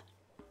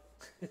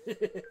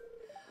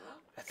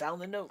 I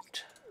found the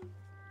note.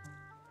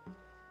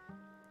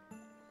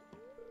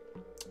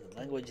 The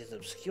language is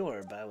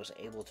obscure, but I was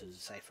able to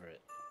decipher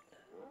it.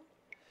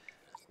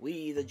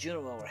 We, the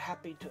Junimo, are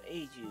happy to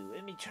aid you.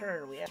 In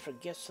return, we ask for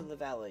gifts of the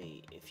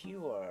valley. If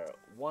you are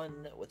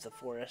one with the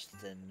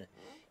forest, then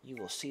you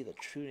will see the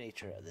true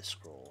nature of this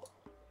scroll.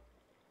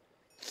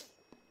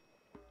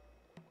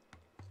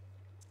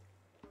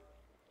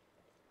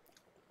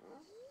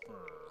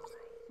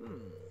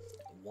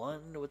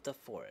 One with the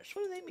forest.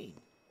 What do they mean?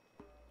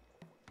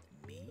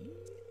 Me?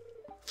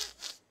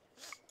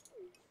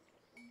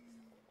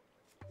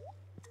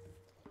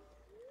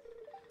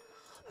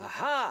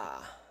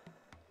 Aha!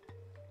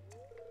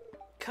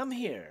 Come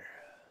here.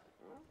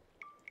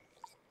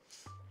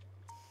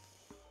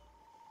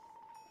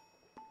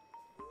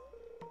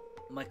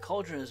 My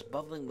cauldron is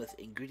bubbling with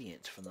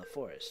ingredients from the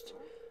forest.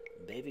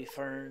 Baby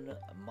fern,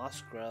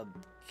 moss grub,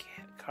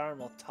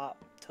 caramel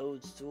top,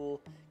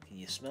 toadstool. Can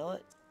you smell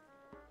it?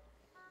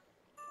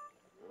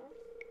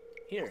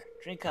 Here,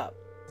 drink up.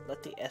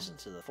 Let the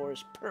essence of the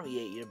forest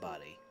permeate your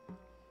body.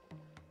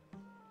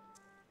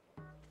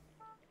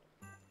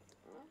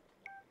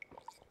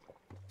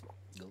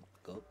 Go,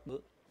 go,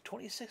 go.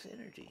 26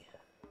 energy.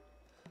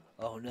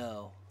 Oh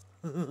no.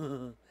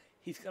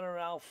 He's gonna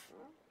Ralph.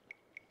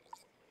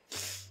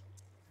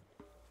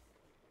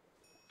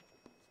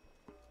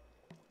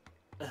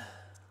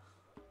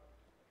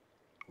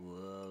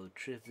 Whoa,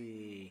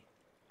 Trippy.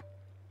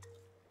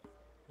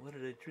 What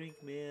did I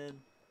drink,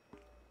 man?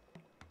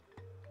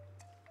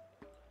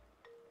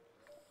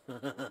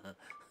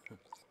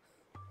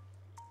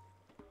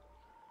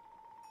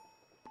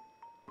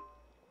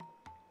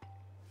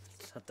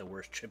 It's not the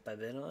worst trip I've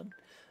been on.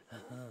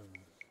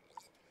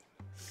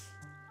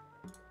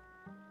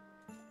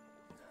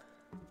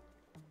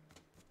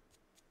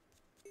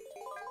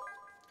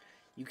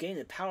 You gain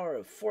the power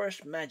of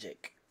forest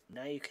magic.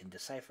 Now you can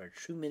decipher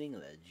true meaning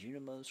of the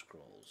Junimo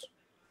scrolls.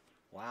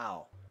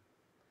 Wow.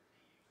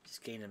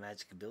 Just gain a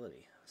magic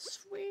ability.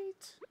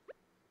 Sweet.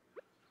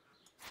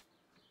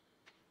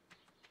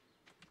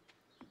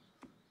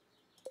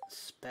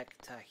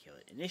 Spectacular.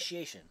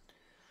 Initiation.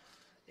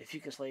 If you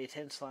can slay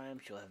 10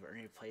 slimes, you'll have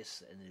earned your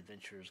place in the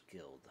Adventurers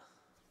Guild.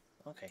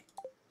 Okay.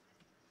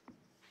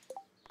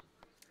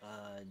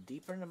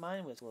 Deeper in the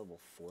mine with level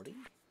 40?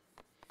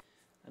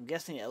 I'm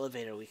guessing the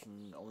elevator we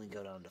can only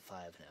go down to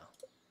 5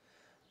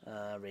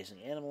 now.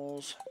 Raising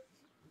animals.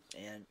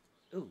 And,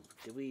 ooh,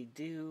 did we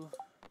do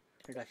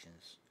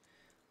introductions?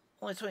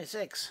 Only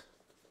 26.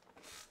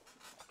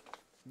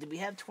 Did we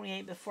have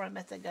 28 before I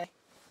met that guy?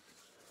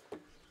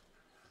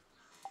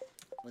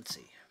 Let's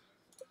see.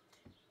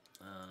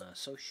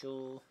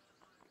 Social.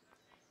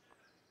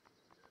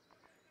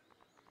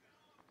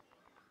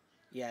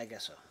 Yeah, I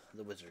guess so.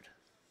 The wizard.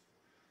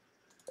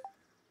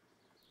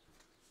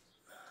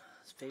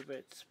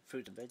 Favorites,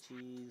 fruits and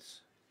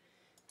veggies,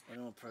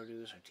 animal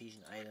produce,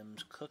 artesian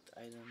items, cooked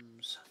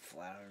items,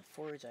 flour and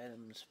forage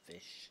items,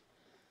 fish,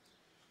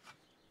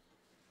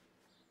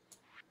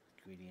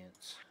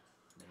 ingredients,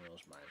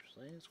 minerals,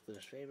 mines,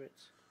 wizard's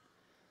favorites.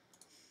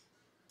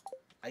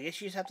 I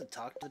guess you just have to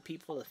talk to the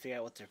people to figure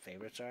out what their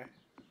favorites are.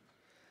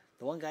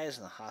 The one guy is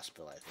in the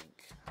hospital, I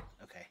think.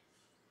 Okay.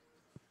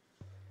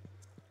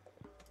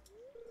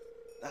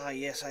 Ah,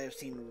 yes, I have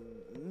seen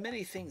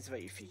many things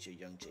about your future,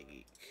 young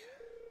J-Geek.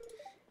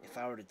 If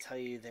I were to tell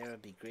you, there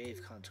would be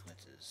grave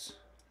consequences.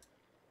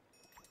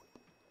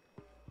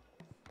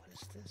 What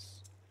is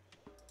this?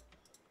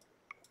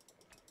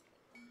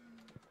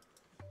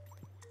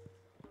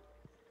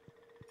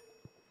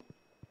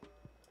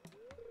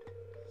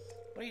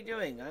 What are you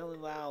doing? I only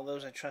allow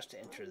those I trust to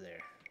enter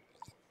there.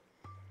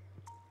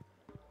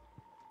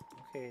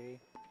 Okay.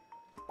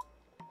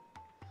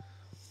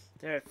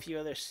 There are a few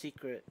other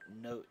secret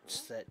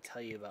notes that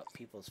tell you about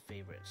people's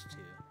favorites, too.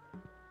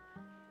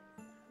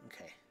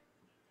 Okay.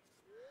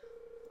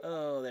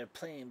 Oh, they're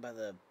playing by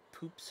the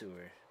poop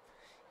sewer.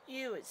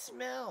 Ew, it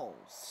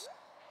smells!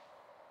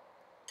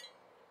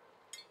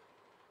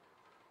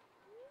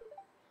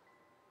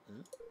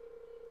 Hmm?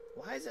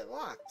 Why is it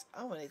locked?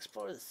 I want to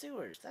explore the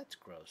sewers. That's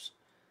gross.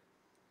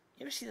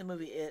 You ever see the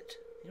movie It?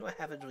 You know what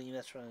happens when you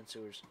mess around in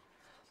sewers?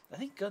 I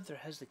think Gunther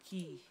has the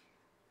key.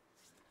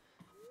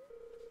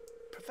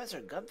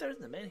 Professor Gunther,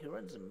 the man who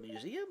runs the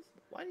museum?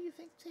 Why do you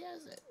think he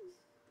has it?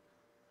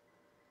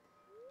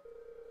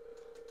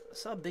 I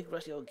saw a big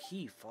rusty old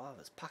key fall out of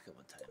his pocket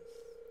one time.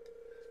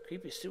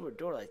 Creepy sewer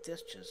door like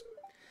this just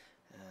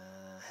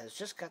has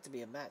just got to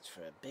be a match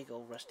for a big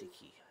old rusty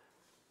key.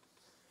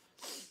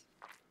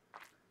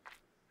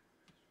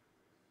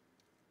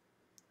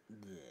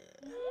 Blech.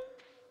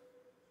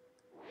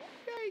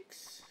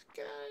 Yikes!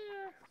 Get out of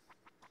here!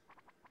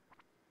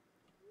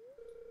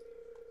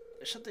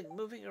 There's something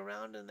moving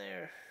around in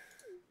there.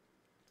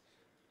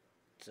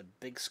 It's a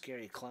big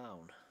scary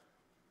clown.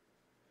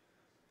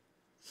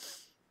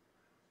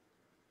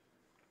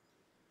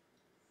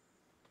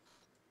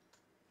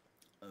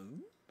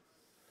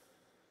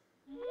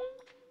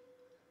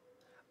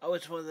 Oh,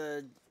 it's one of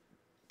the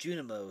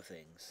Junimo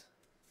things.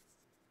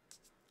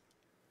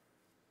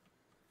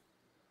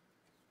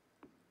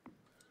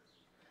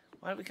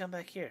 Why did we come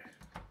back here?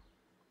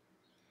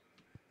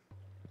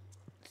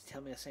 Did you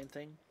tell me the same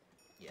thing?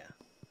 Yeah.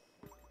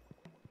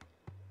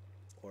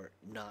 Or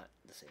not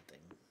the same thing.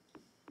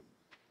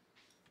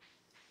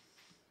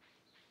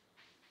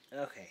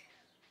 Okay.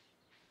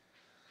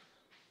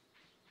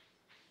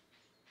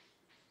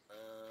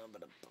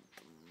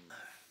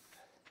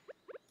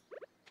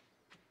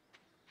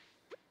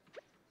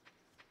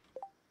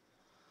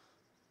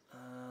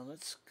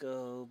 Let's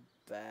go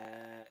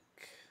back.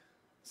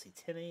 Let's see,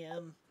 10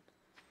 a.m.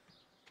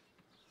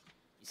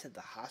 You said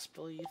the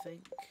hospital, you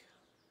think?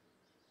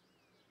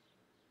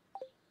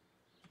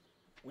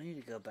 We need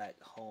to go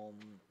back home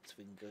so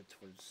we can go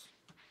towards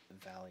the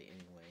valley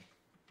anyway.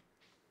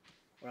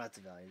 Or not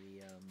the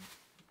valley,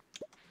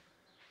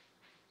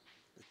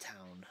 the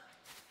town.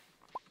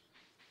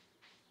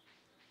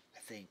 I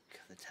think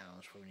the town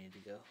is where we need to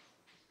go.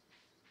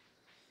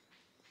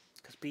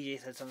 Because BJ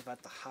said something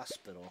about the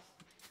hospital.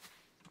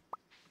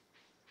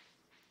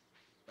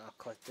 I'll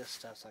collect this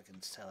stuff so I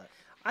can sell it.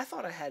 I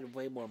thought I had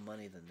way more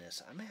money than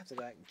this. I may have to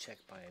go back and check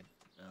my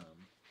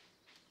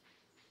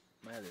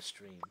my other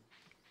stream.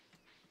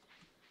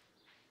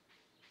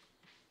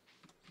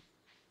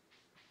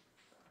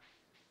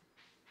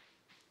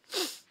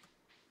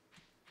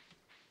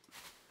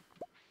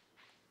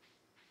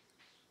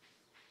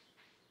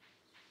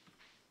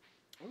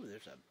 Ooh,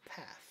 there's a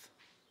path.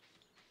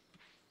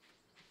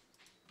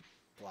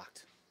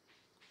 Blocked.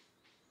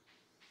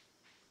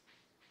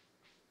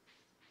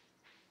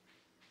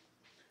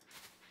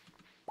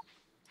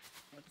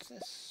 What's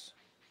this?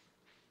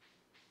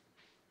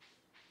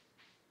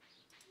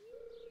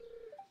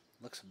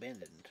 Looks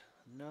abandoned.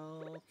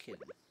 No kidding.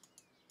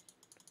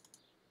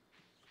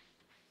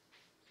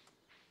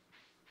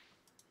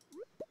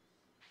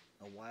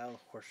 A wild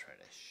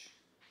horseradish.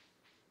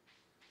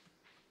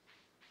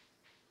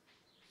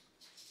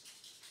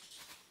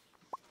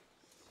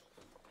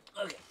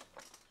 Okay,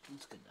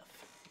 that's good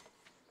enough.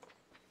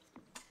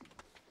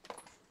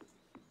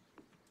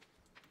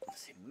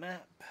 Let's see,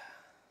 map.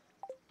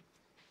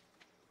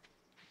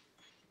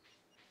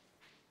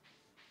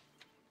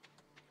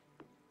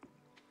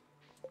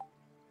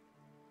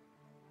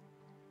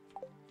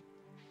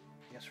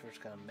 Guess we're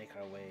just gonna make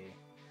our way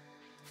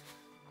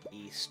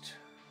east.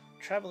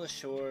 Travel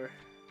ashore.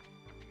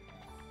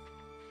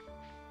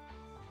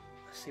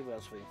 Let's see what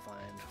else we can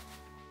find.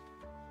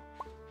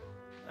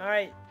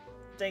 Alright,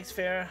 thanks,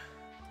 Farah.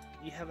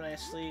 You have a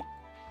nice sleep,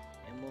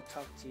 and we'll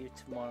talk to you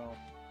tomorrow.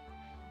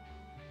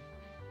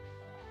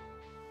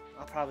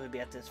 I'll probably be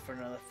at this for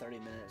another 30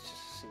 minutes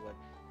just to see what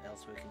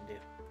else we can do.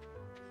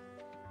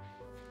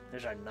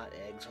 There's our nut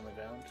eggs on the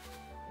ground.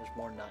 There's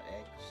more nut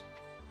eggs.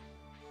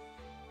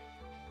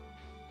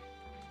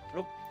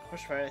 Oh,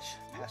 horseradish.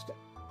 Passed it.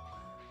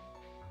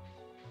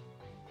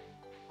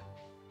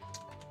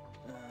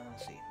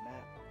 Let's see.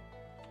 Map.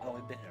 Oh,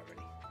 we've been here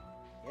already.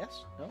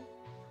 Yes? No?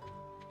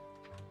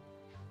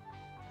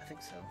 I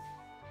think so.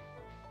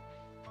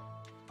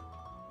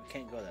 We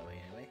can't go that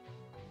way anyway.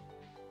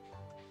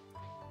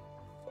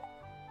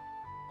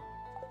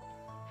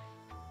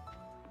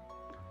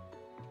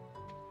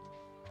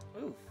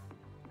 Ooh.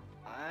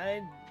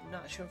 I'm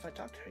not sure if I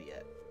talked to her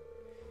yet.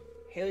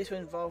 Haley's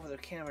been involved with her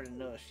camera to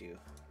notice you.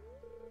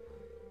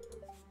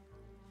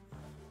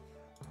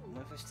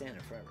 What if I stand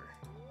there forever?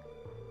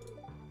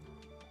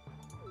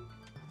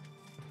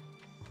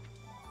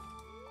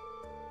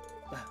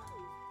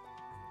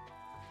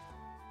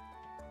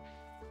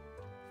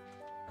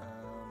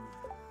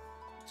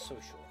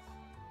 Social.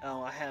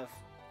 Oh, I have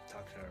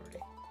talked to her already.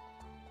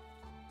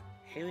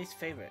 Haley's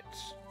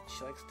favorites.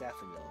 She likes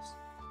daffodils.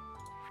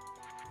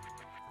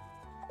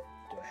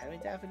 Do I have any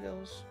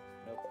daffodils?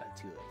 Nope, I have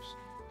tulips.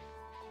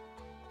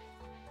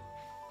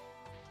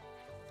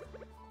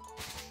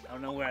 I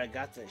don't know where I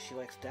got that she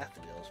likes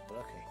daffodils, but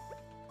okay.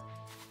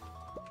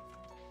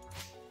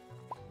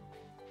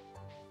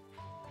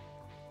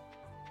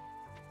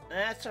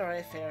 That's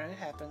alright, fair. It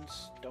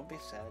happens. Don't be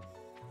sad.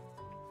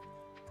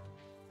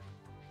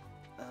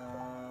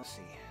 Let's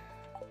see.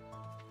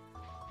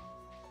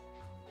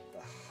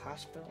 The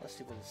hospital? Let's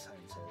see what the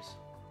sign says.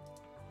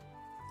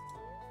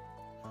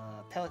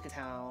 Pelican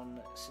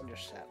Town, Cinder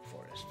Sap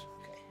Forest.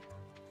 Okay.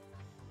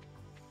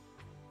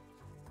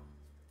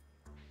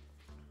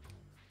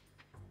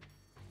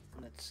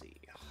 Let's see.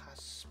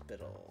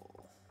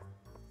 Hospital.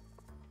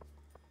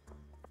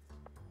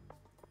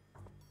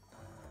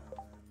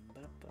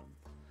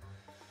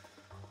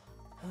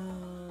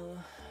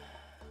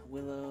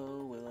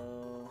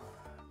 Willow,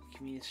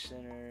 Community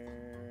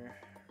Center.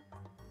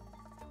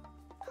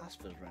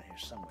 Hospital's around here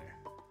somewhere.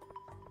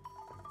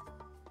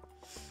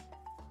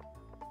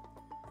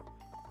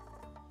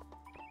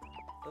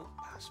 Oh,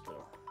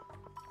 hospital.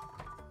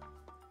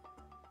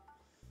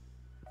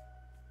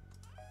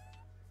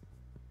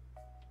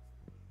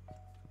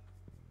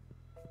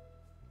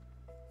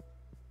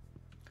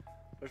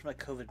 Where's my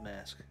COVID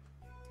mask?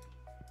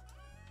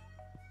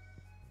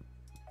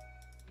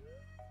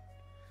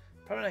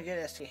 Probably not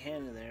get ST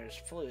hand in there. It's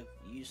full of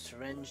used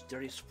syringe,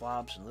 dirty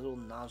swabs, and little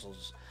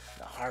nozzles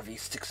that Harvey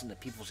sticks into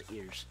people's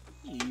ears.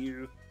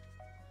 Ew.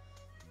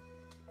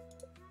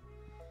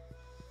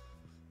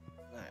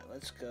 Alright,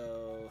 let's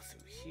go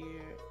through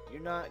here.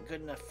 You're not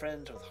good enough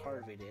friends with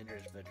Harvey to enter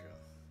his bedroom.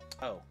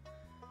 Oh.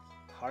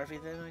 Harvey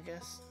then, I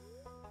guess?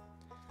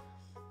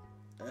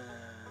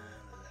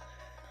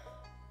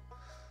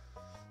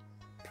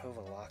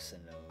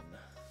 Provoloxinone.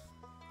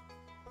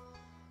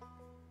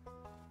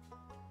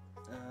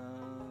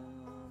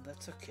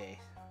 That's okay.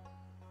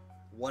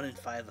 1 in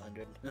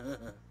 500.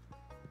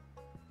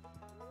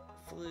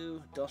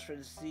 Flu, don't spread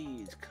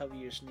disease, cover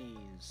your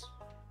sneeze.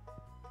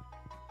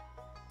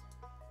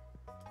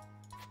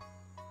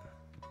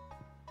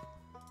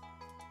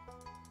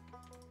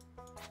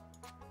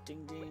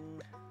 Ding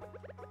ding.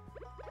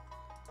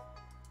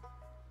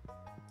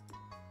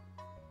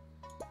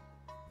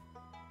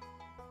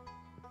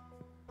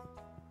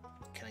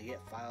 Can I get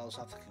files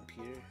off the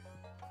computer?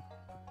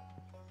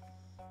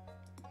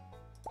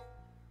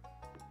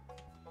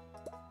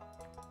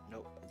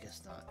 Nope, I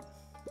guess not.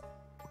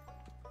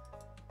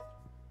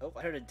 Oh,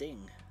 I heard a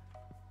ding.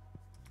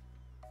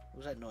 What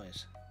was that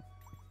noise?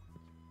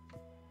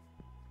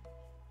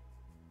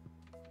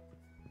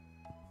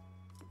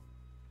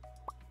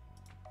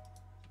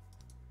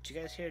 Did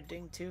you guys hear a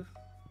ding too?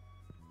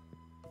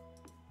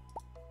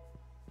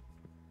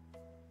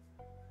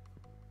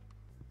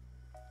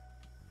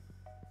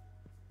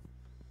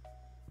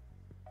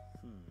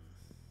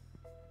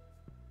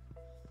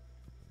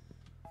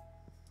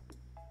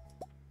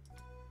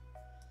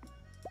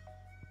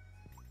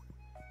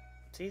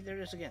 See, there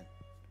it is again.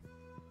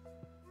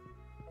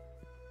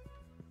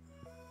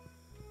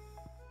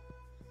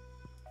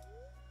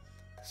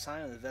 The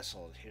sign of the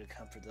vessel is here to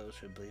comfort those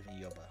who believe in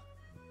Yoba.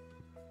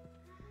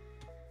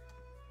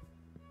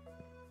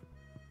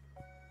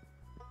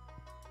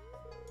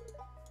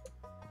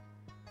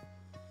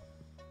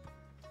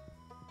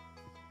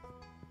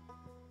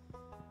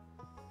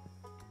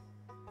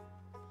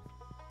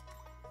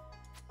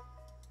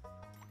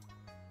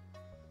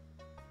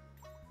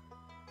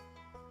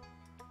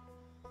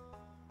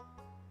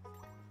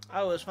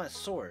 Oh, it's my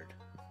sword.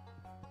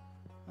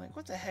 I'm like,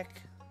 what the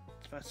heck?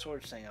 It's my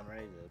sword saying I'm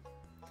ready to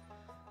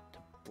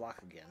block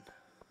again.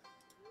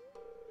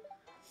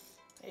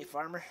 Hey,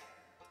 farmer.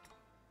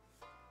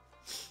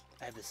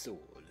 I have a sword.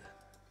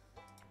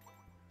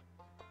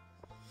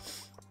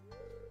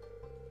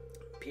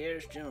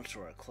 Pierre's General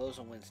Store, closed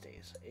on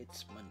Wednesdays.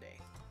 It's Monday.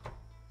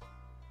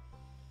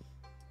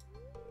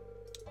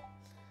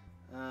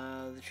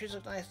 The trees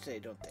look nice today,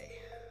 don't they?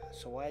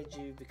 So why did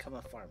you become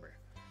a farmer?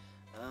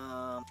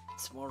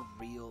 It's more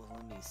real than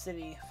living in the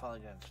city,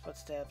 following God's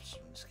footsteps,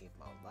 and escape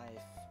my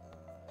life,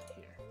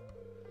 here.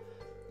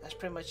 That's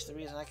pretty much the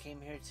reason I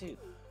came here, too.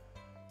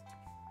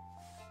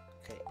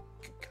 Okay,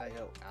 can I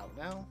go out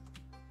now?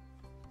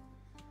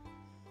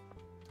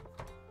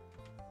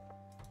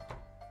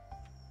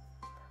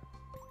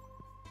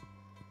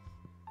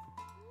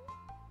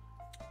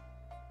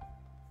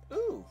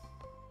 Ooh!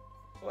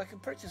 Oh, I can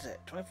purchase it.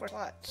 24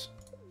 slots.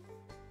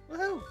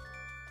 Woohoo!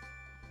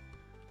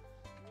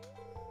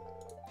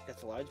 Got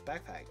the large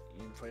backpack.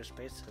 Inventory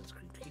space has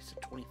increased to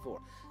 24.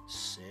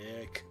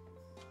 Sick.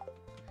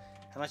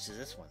 How much is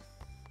this one?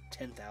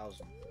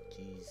 10,000.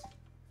 Jeez.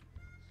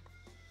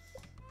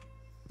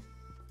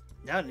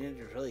 Now I need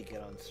to really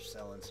get on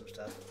selling some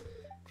stuff.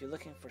 If you're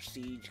looking for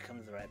Siege, come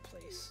to the right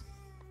place.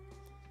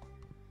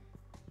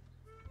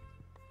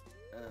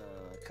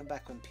 Come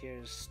back when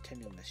Pierre's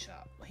tending the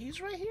shop. Well,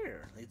 he's right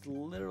here. He's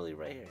literally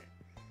right here.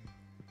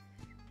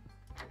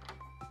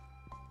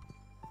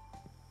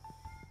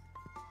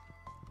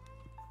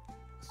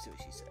 Let's see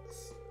what she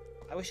says.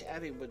 wish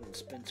Abby wouldn't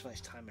spend so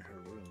much time in her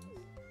room.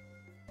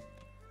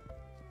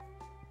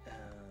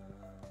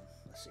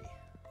 Let's see.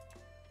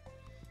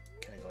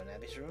 Can I go in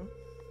Abby's room?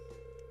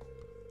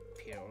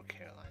 Pierre or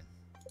Caroline?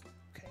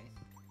 Okay.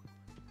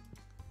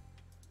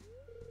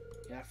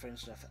 You're not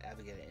friends enough with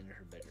Abby to get into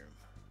her bedroom.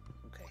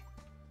 Okay.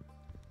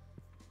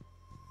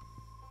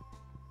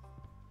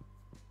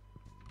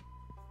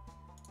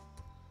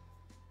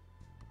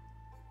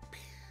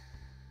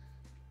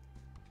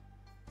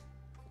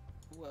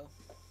 Well.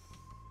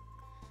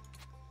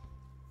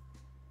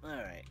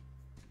 Alright.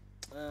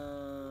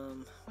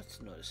 What's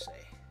the note to say?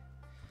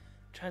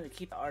 Trying to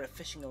keep the art of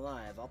fishing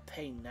alive. I'll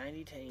pay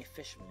 90 to any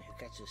fisherman who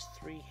catches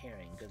 3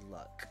 herring. Good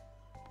luck.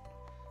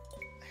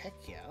 Heck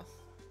yeah.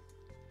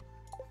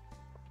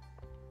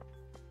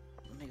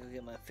 Let me go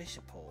get my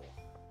fishing pole.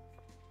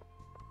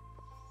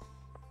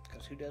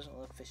 Because who doesn't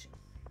love fishing?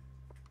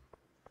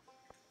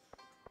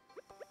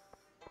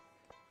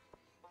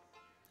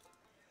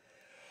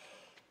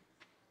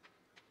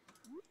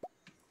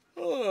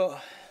 Oh,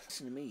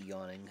 listen to me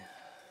yawning.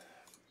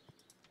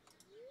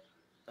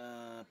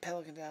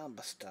 Pelican down,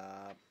 bus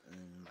stop,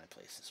 and my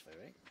place this way,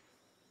 right?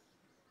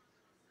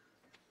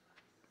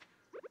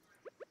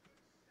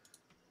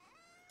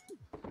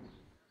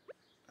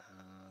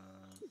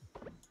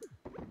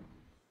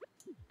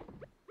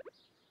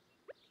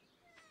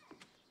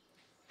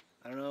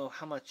 I don't know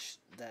how much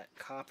that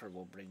copper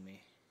will bring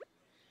me.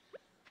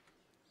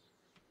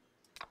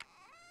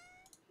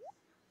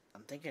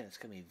 I'm thinking it's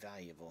gonna be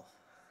valuable.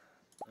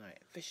 Alright,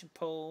 fishing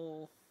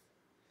pole.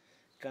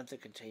 Gunther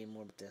can tell you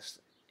more about this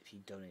if you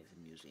donate to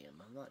the museum.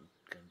 I'm not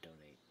gonna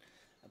donate.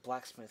 A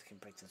blacksmith can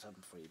break this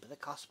open for you, but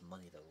that costs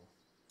money though.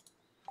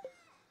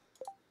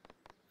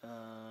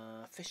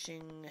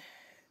 Fishing.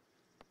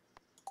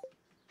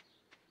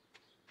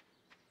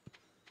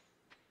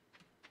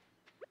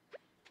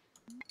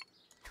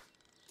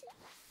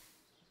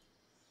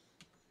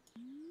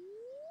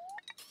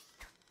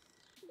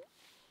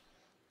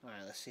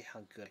 Alright, let's see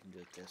how good I can do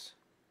at this.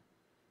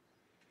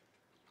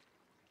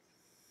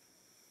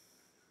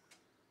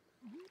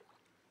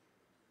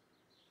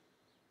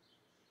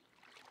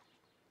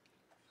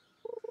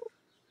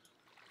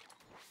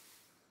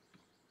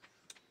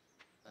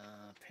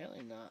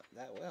 Apparently not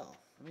that well.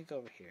 Let me go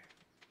over here.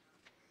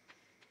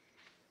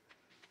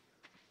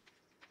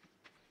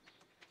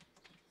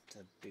 It's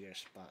a bigger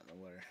spot in the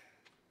water.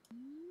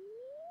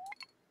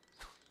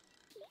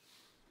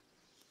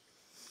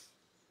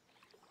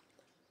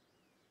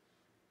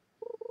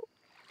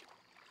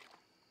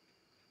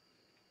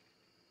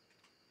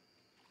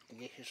 I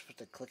guess you're supposed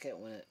to click it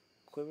when it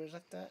quivers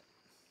like that.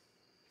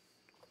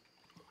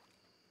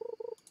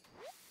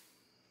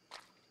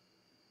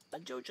 A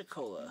Joja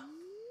Cola.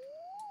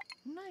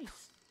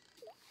 Nice.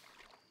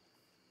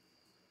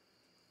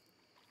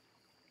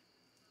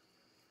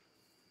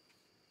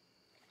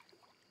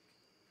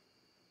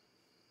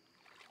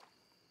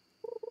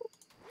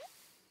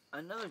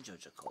 Another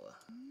Joja Cola.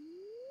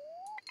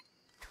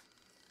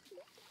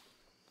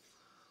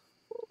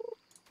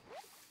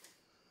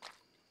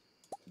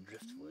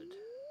 Driftwood.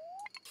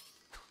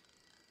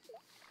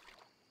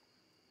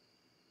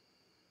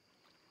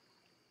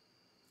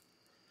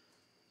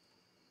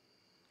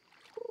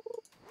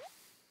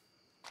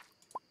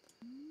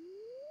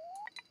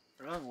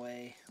 Wrong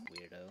way,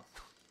 weirdo.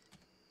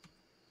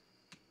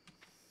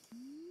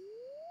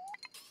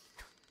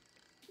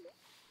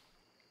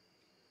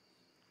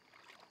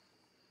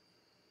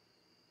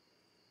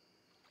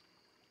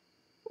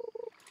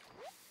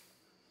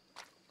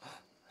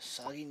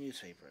 Soggy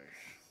newspaper.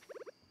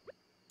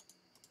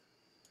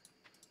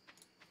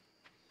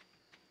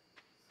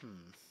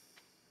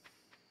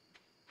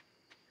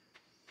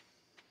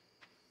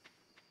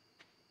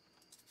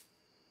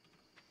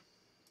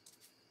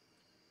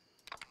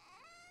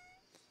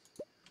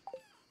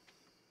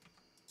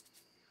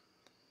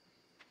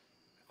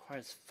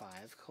 Requires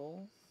 5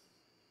 coal?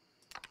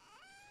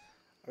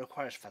 Or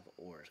requires 5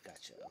 ores,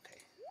 gotcha,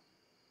 okay.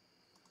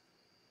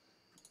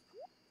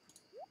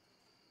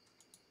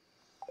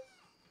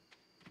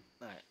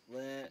 Alright,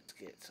 let's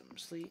get some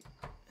sleep.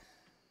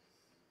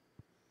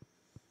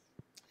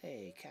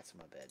 Hey, cat's in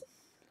my bed.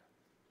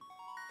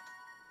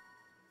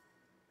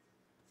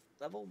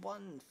 Level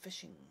 1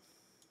 fishing.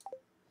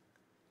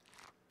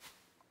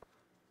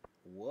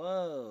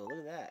 Whoa, look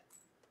at that.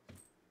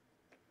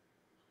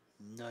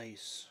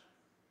 Nice.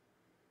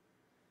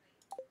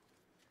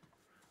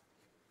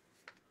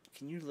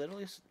 Can you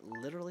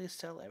literally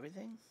sell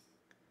everything?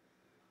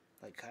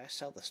 Like, can I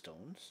sell the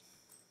stones?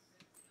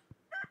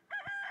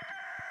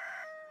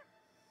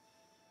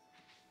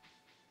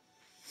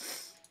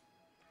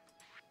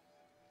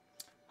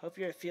 Hope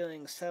you're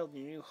feeling settled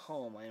in your new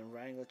home. I am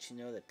writing to let you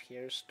know that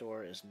Pierre's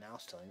store is now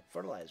selling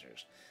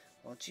fertilizers.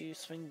 Why don't you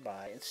swing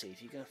by and see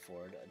if you can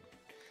afford a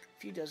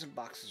few dozen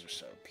boxes or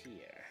so,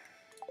 Pierre.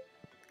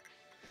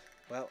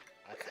 Well,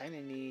 I kind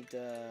of need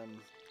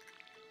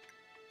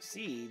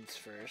seeds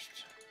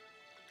first.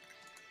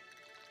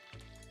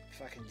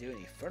 If I can do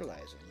any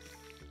fertilizing.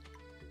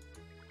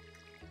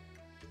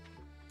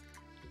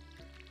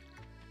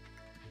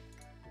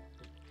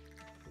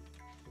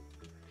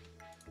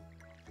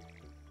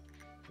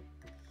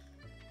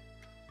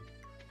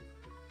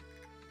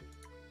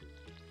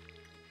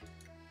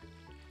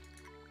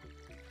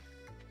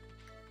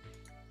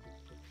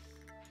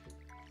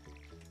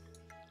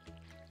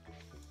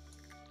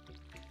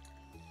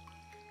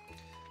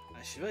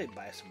 I should really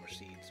buy some more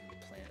seeds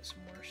and plant some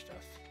more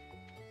stuff.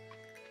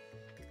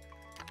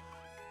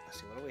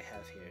 Let's see, what do we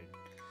have here?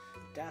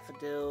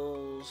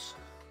 Daffodils,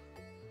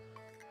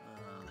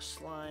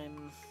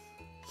 slime,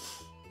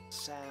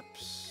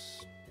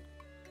 saps.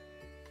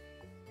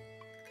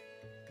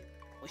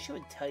 Wish it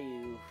would tell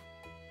you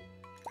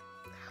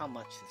how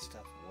much this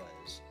stuff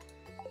was,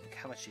 like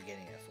how much you're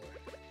getting it for.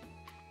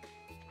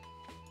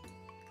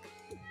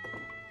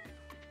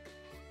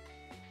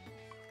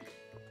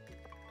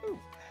 Ooh,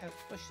 I have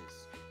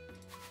bushes.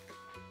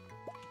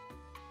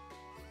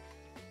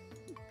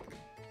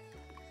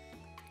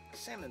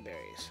 Salmon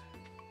berries.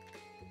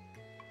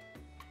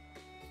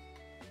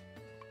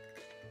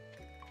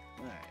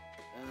 Alright,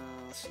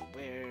 let's see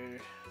where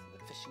the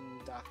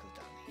fishing dock is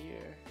down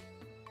here.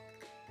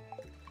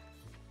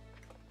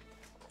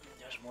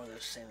 There's more of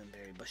those salmon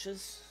berry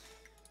bushes.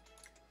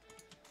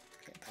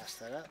 Can't pass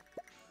that up.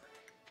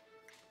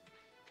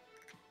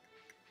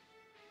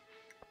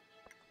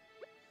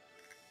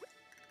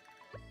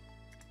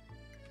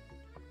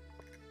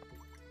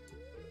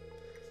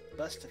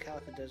 Bus to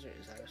Calico Desert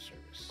is out of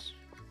service.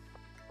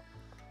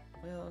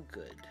 Well,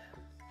 good.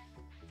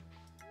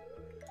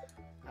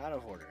 Out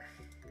of order.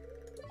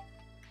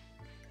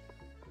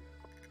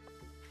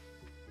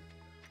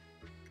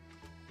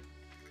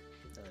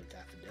 Another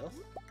daffodil.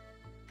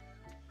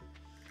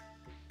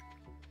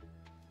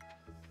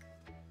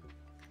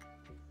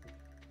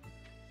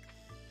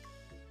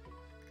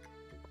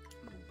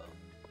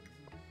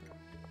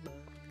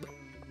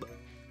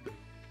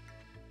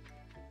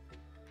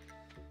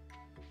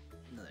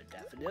 Another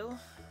daffodil.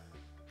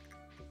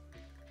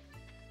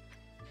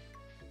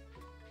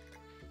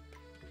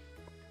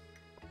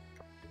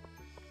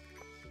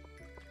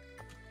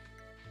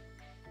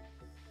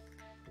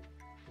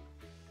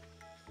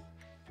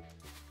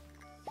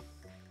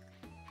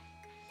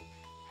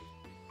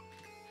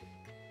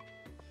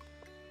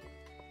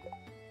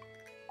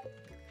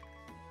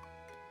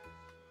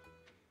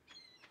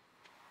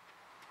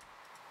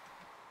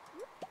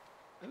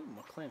 Ooh,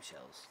 more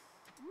clamshells.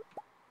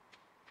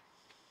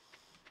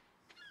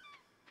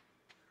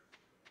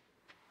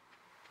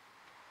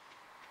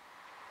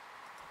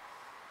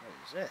 What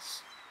is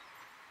this?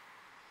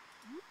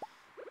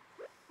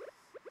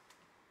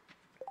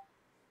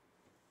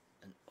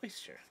 An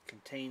oyster.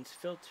 Contains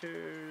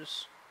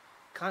filters.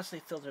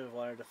 Constantly filters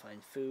water to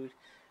find food.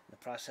 The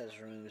process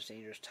removes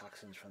dangerous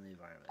toxins from the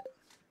environment.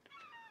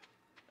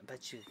 I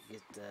bet you could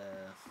get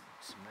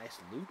some nice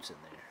loots in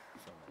there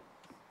from it,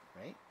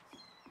 right?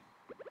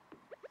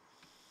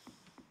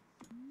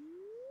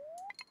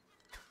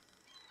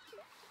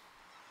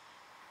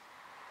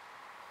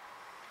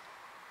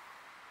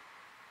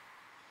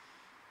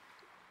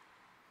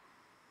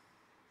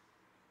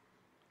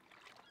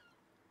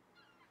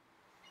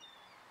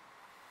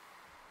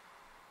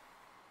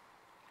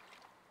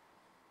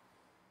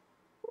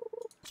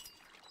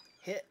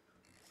 Hit.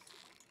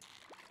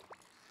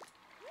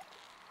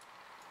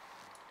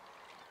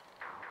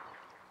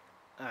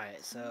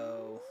 Alright,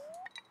 so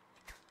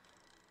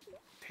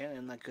apparently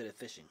I'm not good at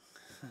fishing.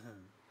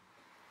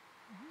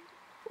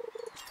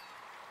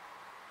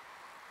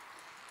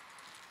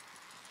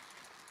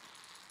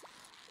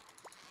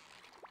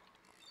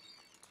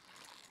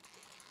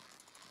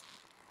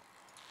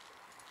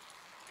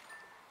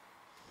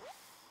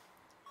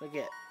 Look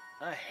at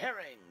a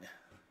herring.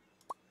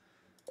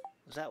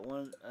 Was that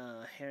one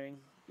herring?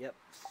 Yep,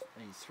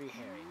 I need 3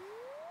 herring.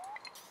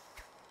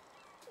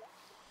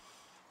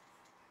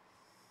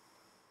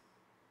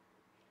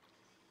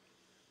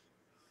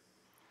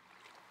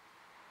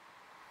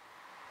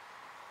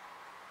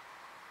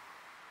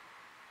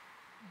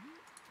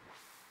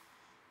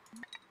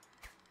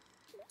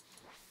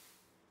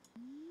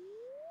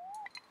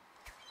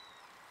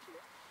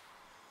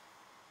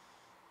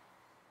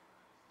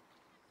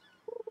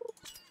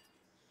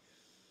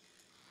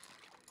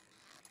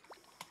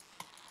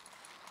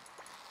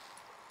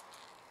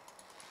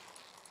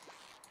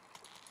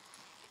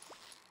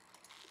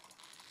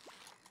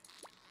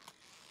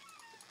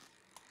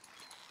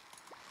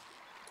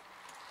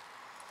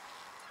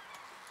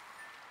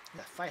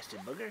 That feisty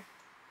booger.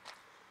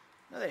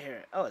 Another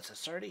herring. Oh, it's a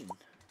sardine.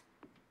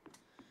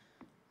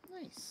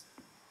 Nice.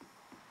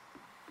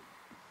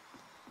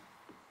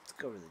 Let's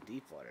go over the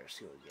deep water,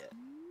 see what we get.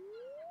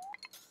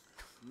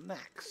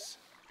 Max.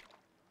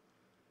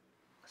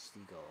 A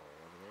seagull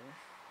over there.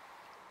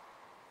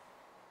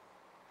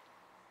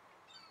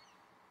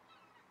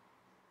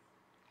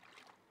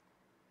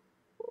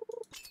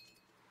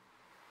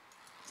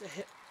 It's a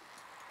hit.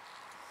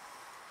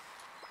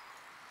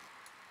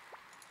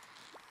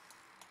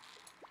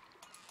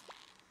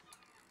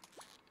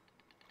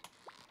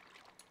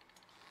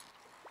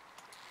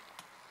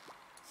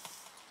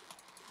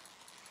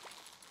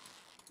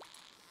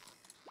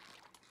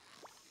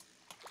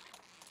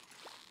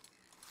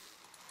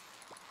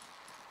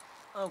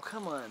 Oh,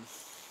 come on.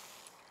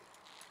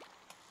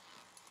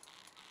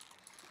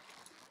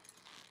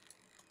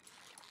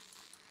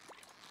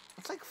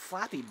 It's like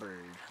Flappy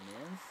Bird,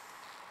 man.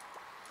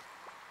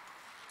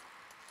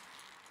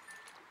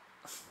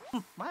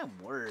 My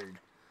word.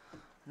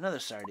 Another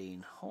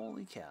sardine.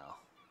 Holy cow.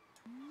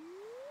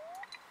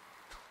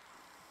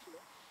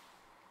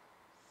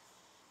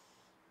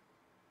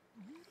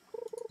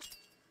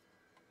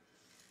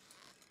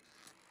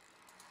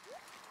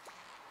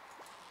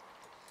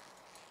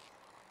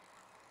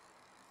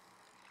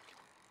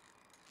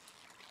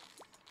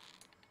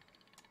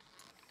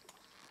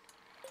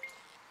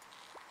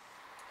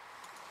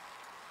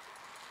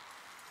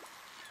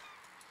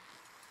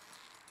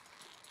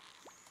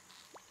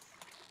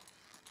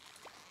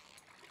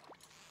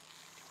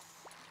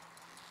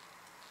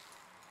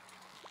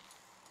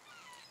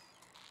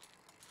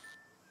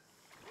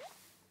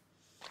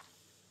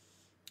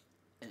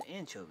 An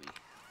anchovy.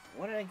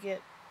 What did I get?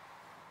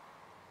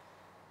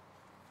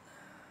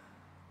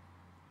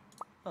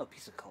 Oh, a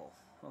piece of coal.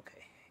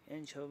 Okay.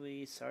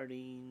 Anchovy,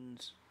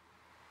 sardines.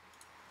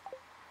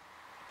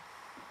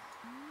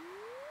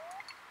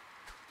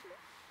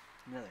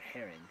 Another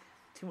herring.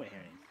 2 more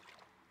herring.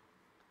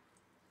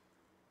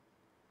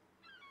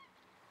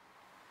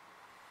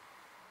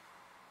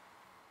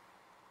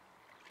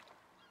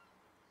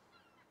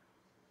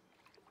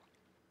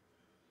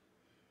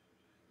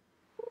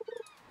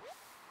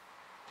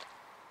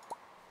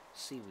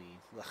 Seaweed.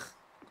 Ugh.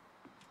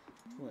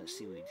 Who wants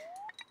seaweed?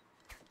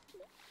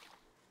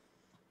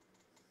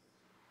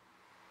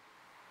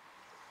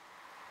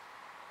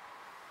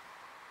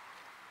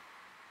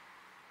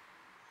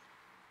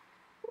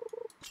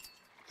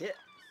 Hit.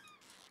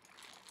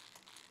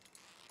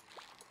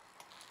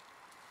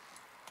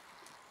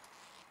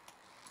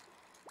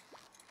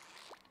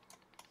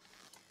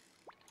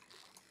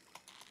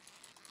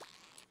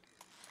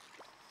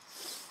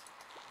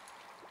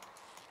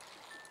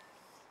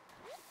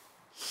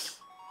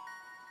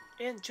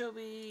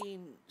 Anchovy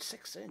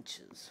 6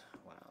 inches.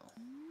 Wow.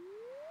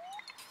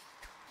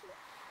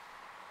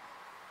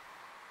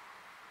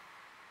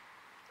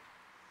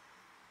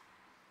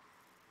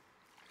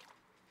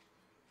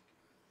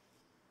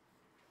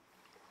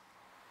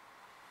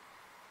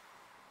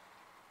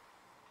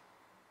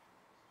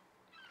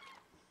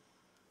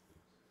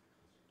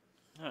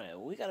 Alright,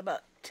 we got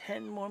about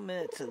 10 more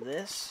minutes of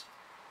this.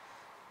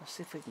 Let's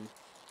see if we can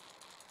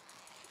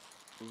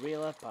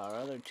reel up our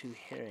other 2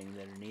 herring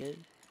that are needed.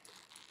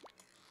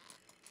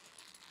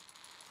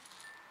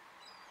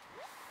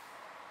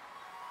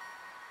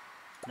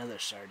 Another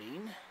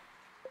sardine.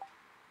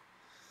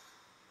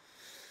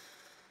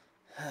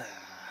 I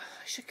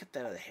should cut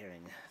that other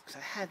herring, because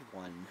I had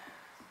one,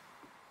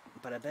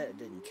 but I bet it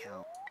didn't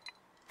count.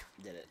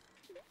 Did it?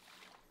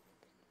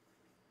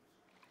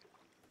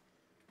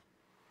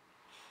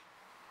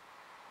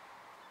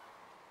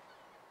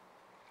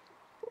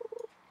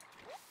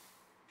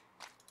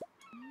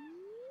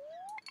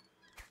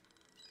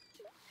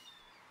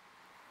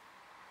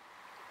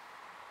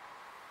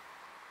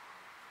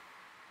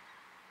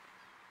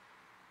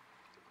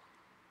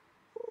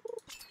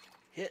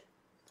 Hit.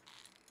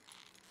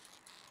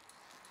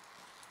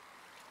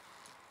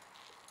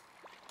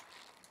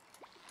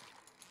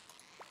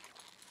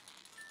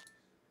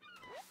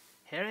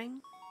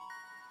 Herring.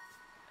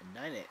 A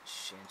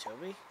 9-inch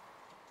anchovy.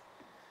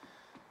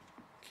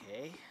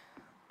 Okay.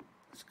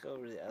 Let's go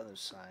over to the other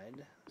side.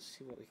 Let's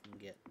see what we can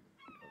get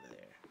over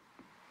there.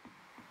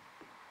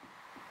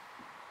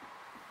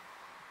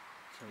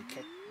 Can we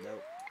catch?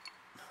 Nope.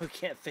 We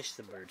can't fish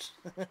the birds.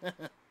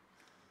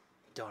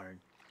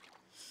 Darn.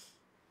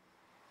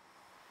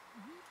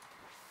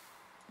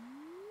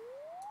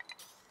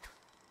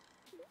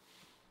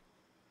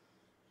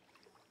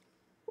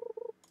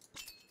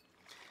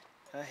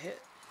 A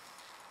hit.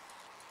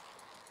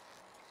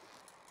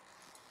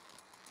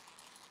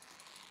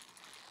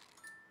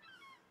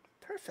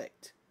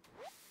 Perfect.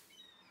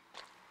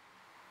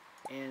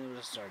 And it was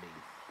a sardine.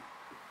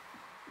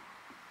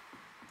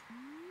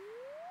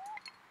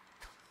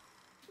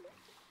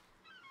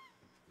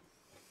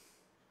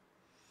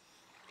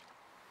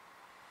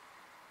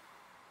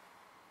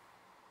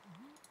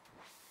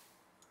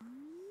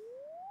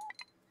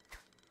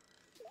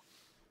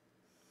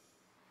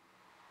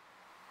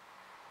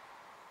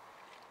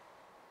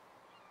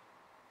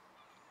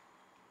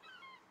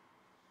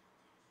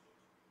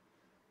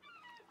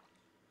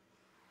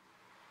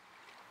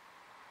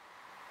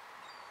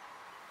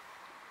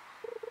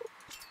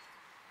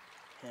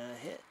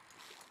 Hit.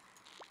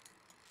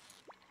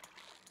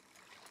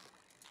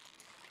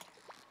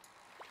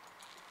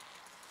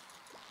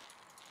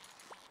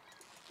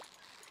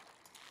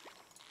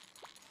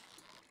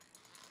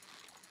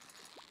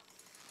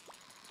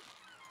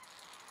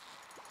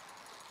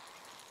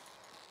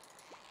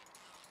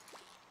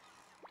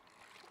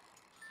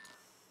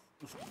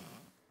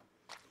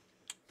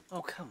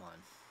 Oh, come on.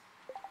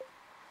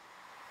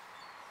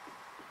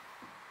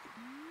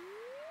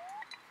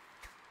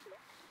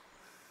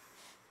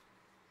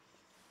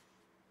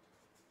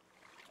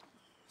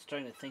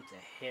 Starting to think the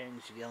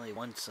herring should be only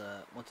once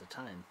a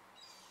time.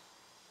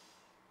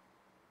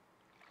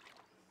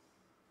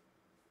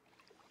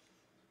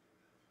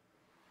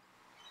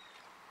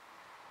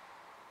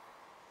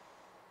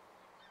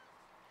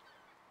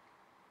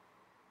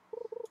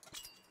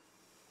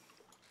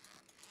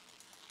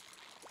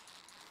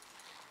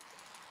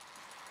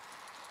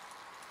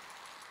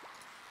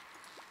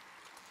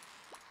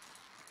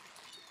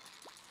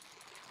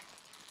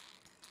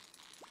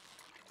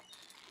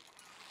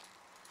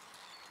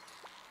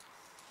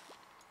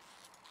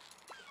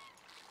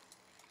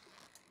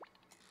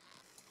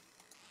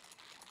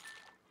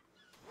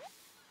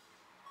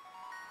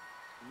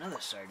 another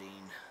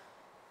sardine.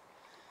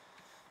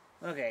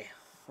 Okay,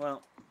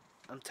 well,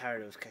 I'm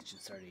tired of catching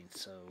sardines,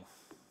 so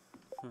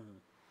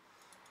I'm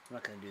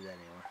not gonna do that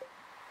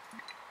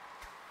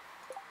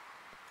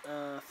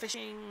anymore.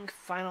 Fishing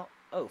final.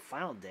 Oh,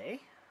 final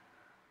day.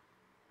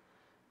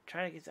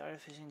 Try to get the art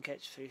of fishing,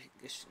 catch fish.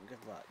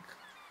 Good luck.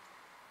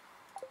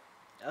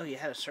 Oh, you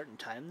had a certain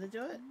time to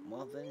do it?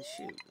 Well, then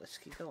shoot. Let's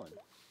keep going.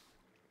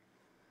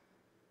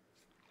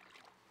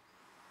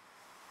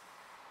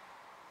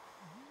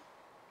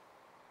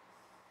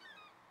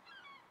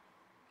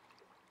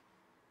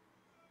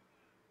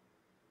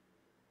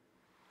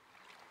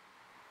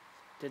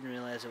 Didn't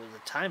realize it was a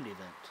timed event.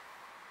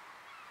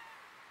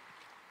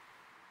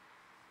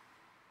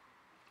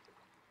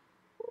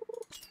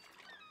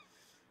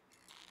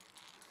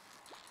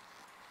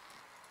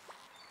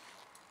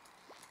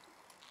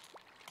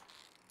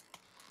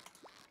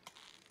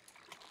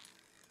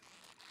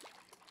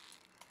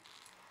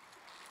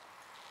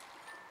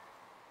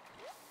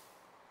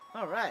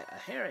 Alright, a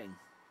herring.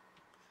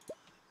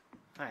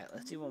 Alright,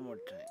 let's do one more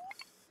time.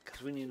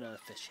 Because we need another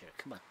fish here.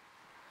 Come on.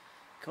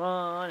 Come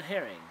on,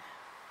 herring.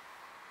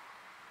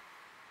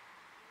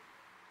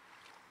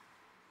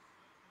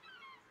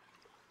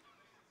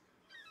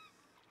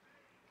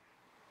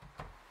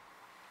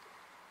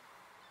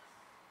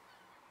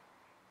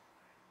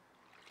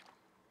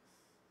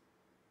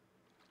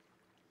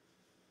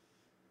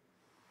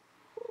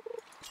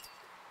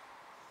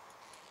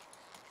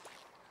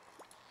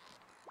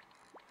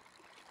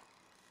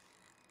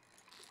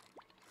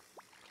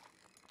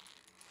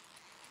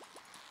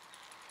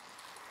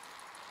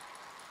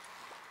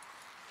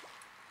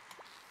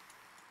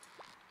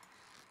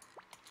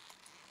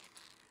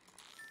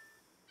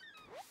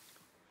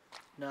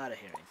 Not a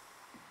herring.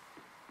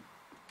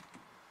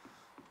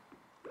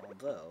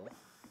 Although,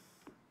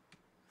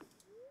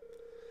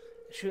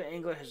 a true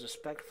angler has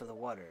respect for the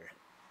water.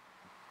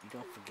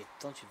 Don't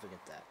you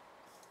forget that.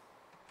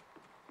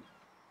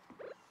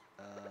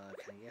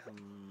 Can I give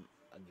him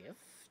a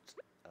gift?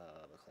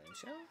 The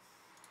clamshell?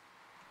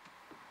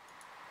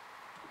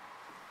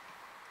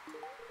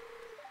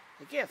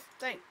 A gift,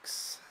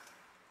 thanks!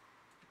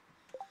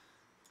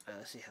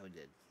 Let's see how we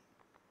did.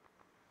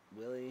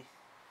 Willie.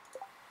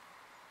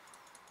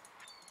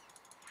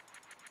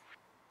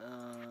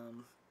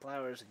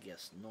 Flowers and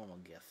gifts. Normal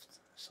gift.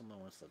 Someone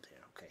once lived here.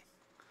 Okay.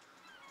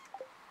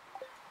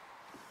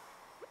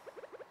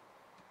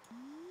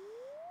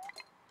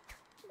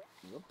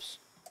 Whoops.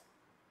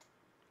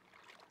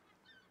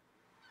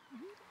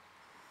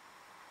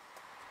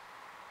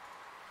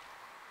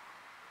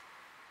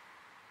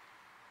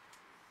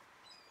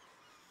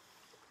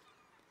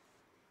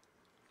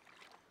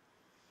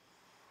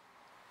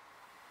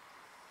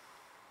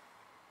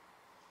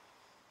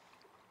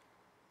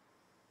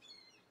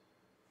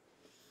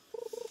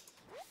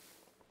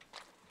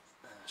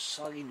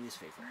 Soggy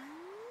newspaper.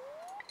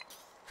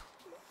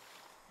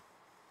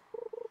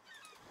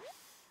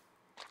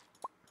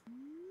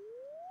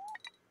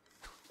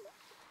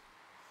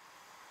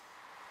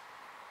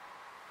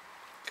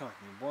 Come on,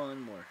 need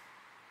one more.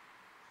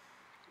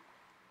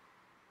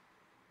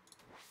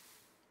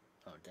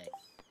 Oh, dang.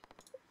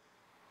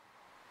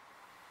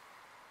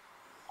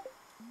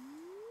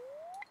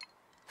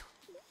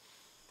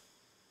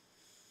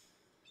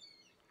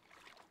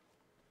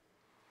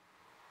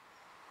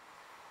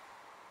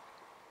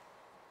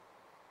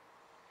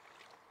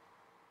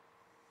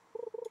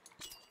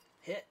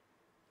 Hit.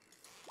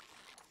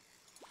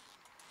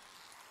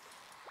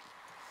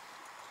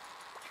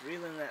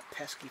 Reel in that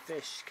pesky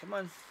fish. Come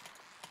on.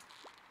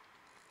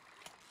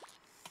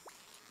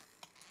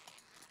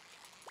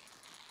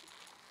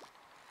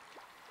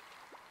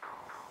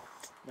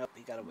 Nope,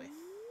 he got away.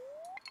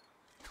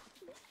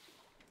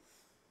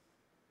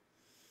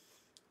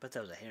 But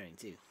that was a herring,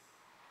 too.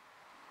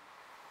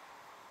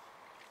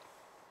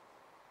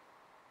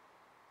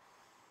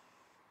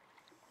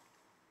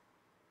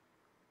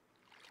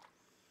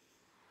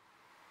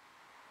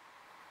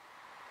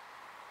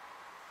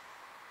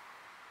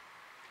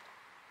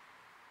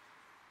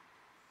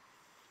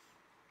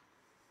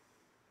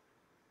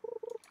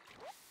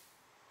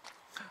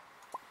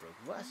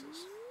 Broken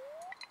glasses.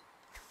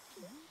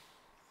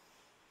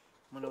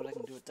 Wonder what I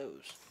can do with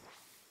those.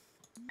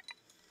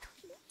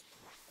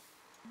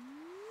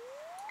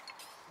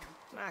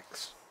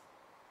 Max.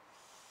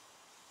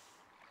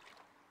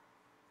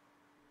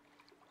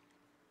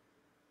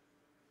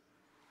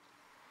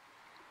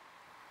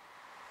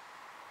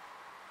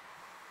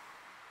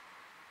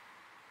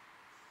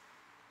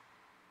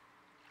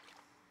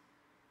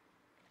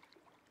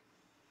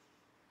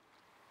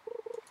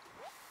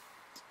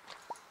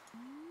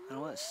 I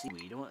don't want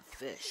seaweed, I want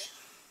fish.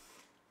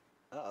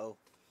 Uh-oh.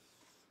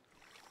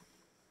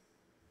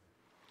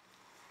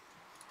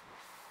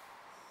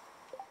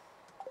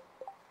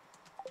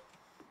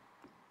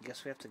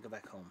 Guess we have to go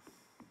back home.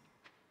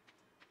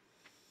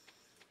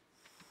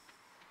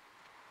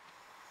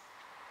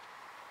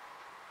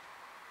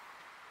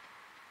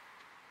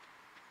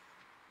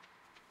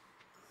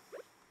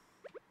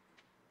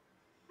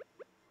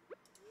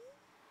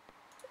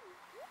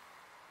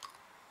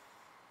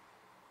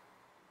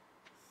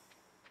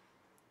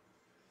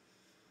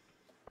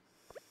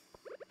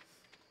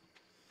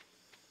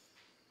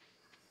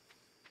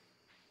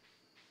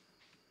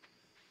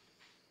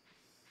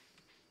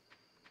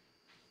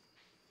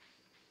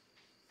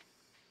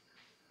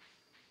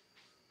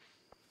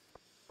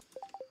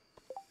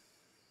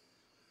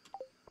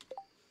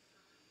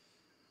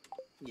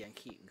 Yeah,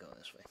 keep going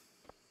this way.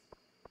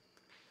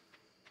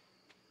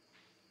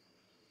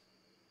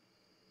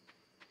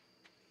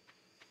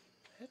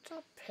 It's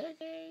a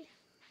piggy.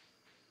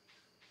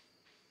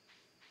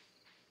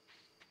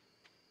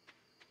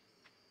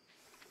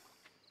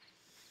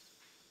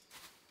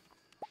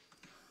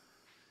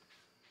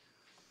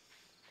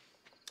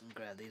 I'll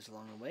grab these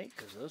along the way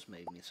because those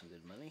made me some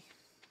good money.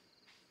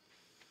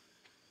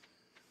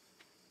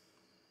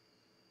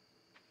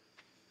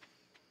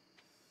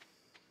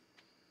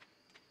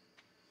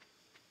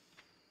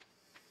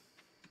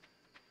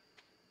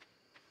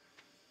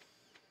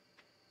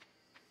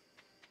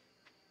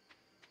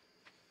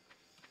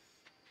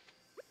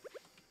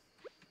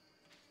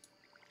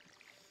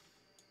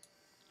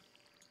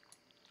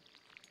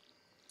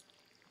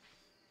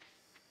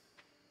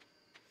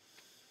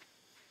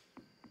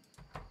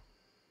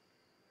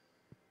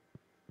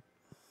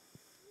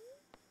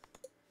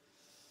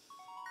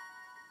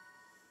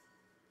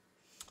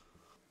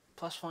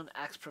 +1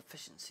 axe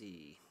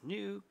proficiency.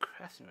 New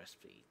crafting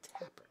recipe.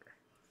 Tapper.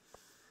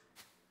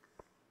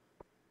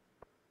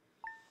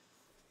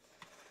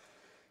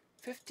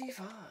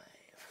 55.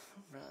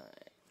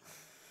 Alright.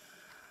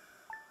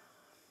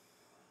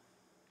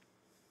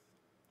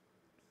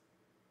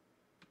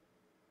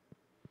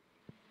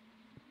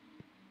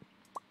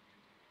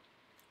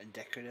 A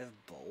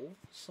decorative bowl?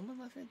 Someone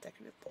left me a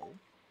decorative bowl?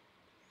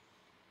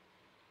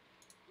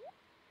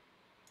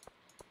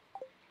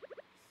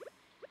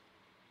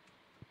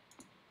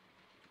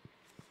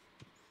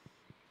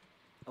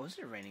 Oh, is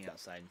it raining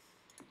outside?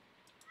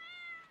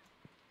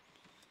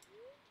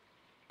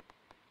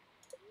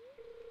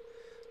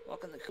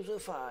 Welcome to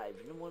Kuzo 5,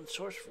 your number one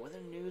source for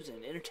weather news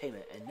and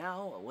entertainment. And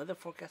now, a weather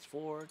forecast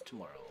for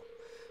tomorrow.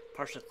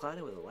 Partially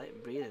cloudy with a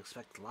light breeze.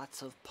 Expect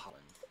lots of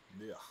pollen.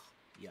 Ugh.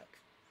 Yuck.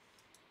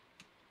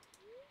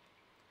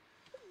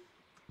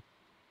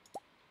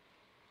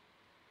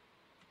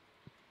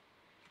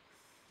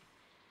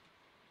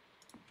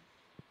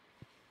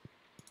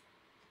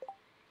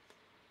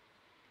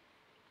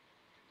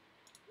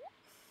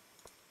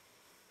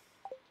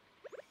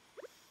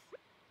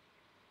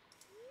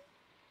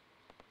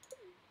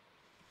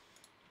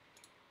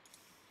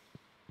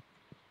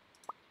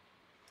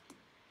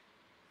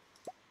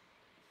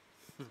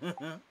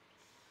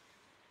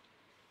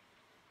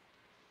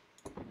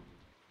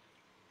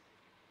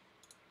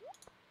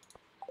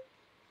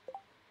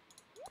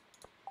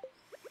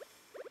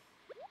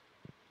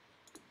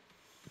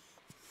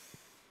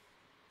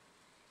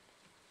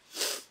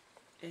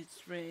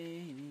 It's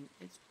raining,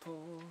 it's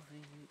pouring,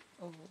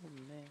 old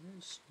man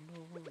is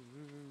snoring.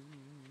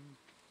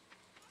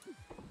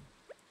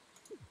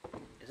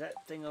 Is that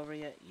thing over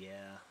yet?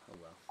 Yeah, oh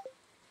well.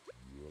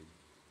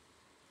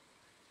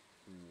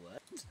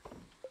 What?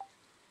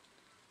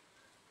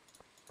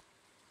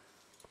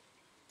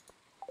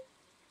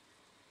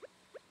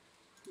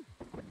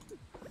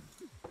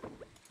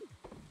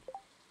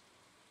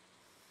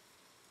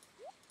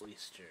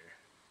 Oyster.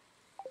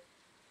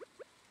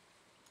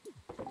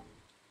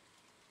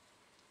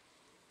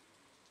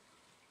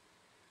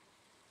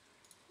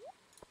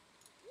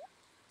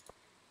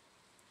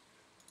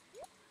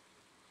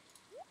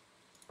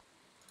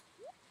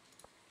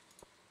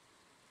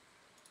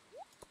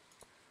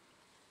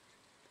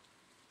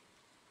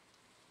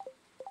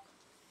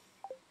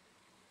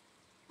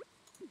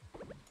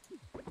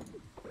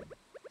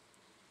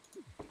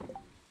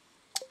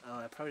 Oh,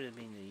 I probably didn't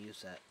mean to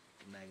use that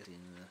magazine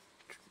in the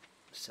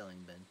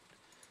selling bin.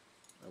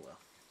 Oh well.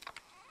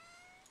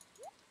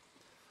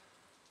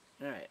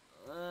 Alright,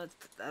 let's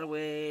put that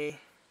away.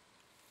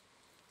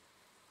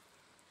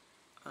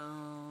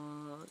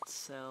 Let's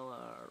sell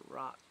our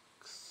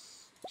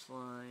rocks,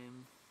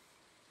 slime,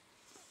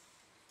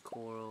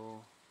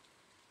 coral.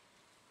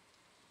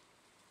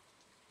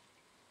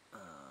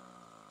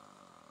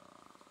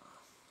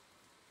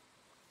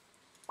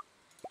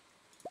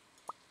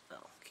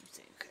 Oh, keep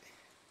saying okay.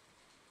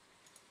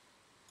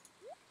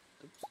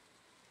 Oops.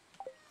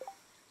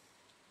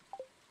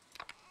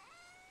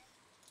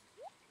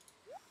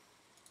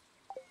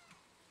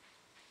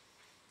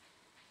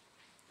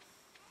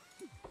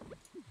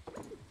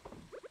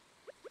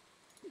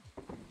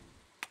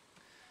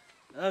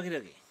 Okie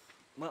dokie.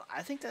 Well,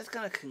 I think that's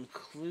gonna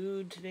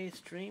conclude today's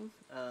stream.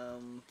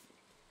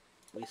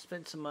 We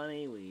spent some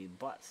money, we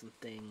bought some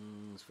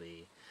things,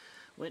 we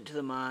went to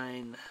the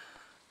mine,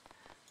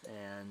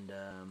 and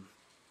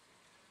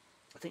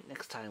I think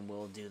next time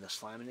we'll do the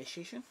slime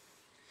initiation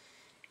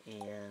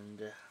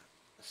and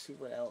see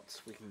what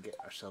else we can get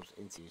ourselves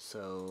into.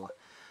 So,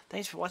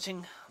 thanks for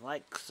watching.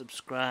 Like,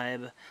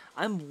 subscribe.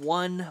 I'm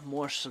one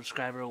more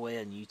subscriber away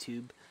on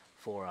YouTube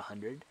for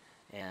 100,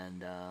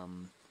 and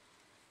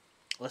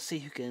let's see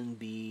who can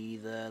be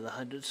the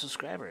 100th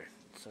subscriber.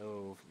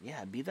 So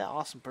yeah, be that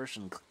awesome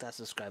person. Click that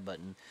subscribe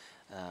button.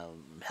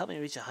 Help me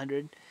reach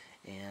 100,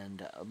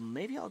 and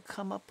maybe I'll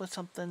come up with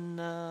something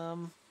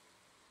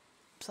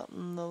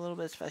something a little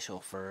bit special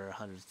for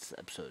 100th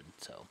episode.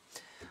 So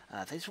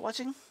thanks for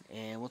watching,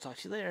 and we'll talk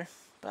to you later.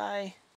 Bye.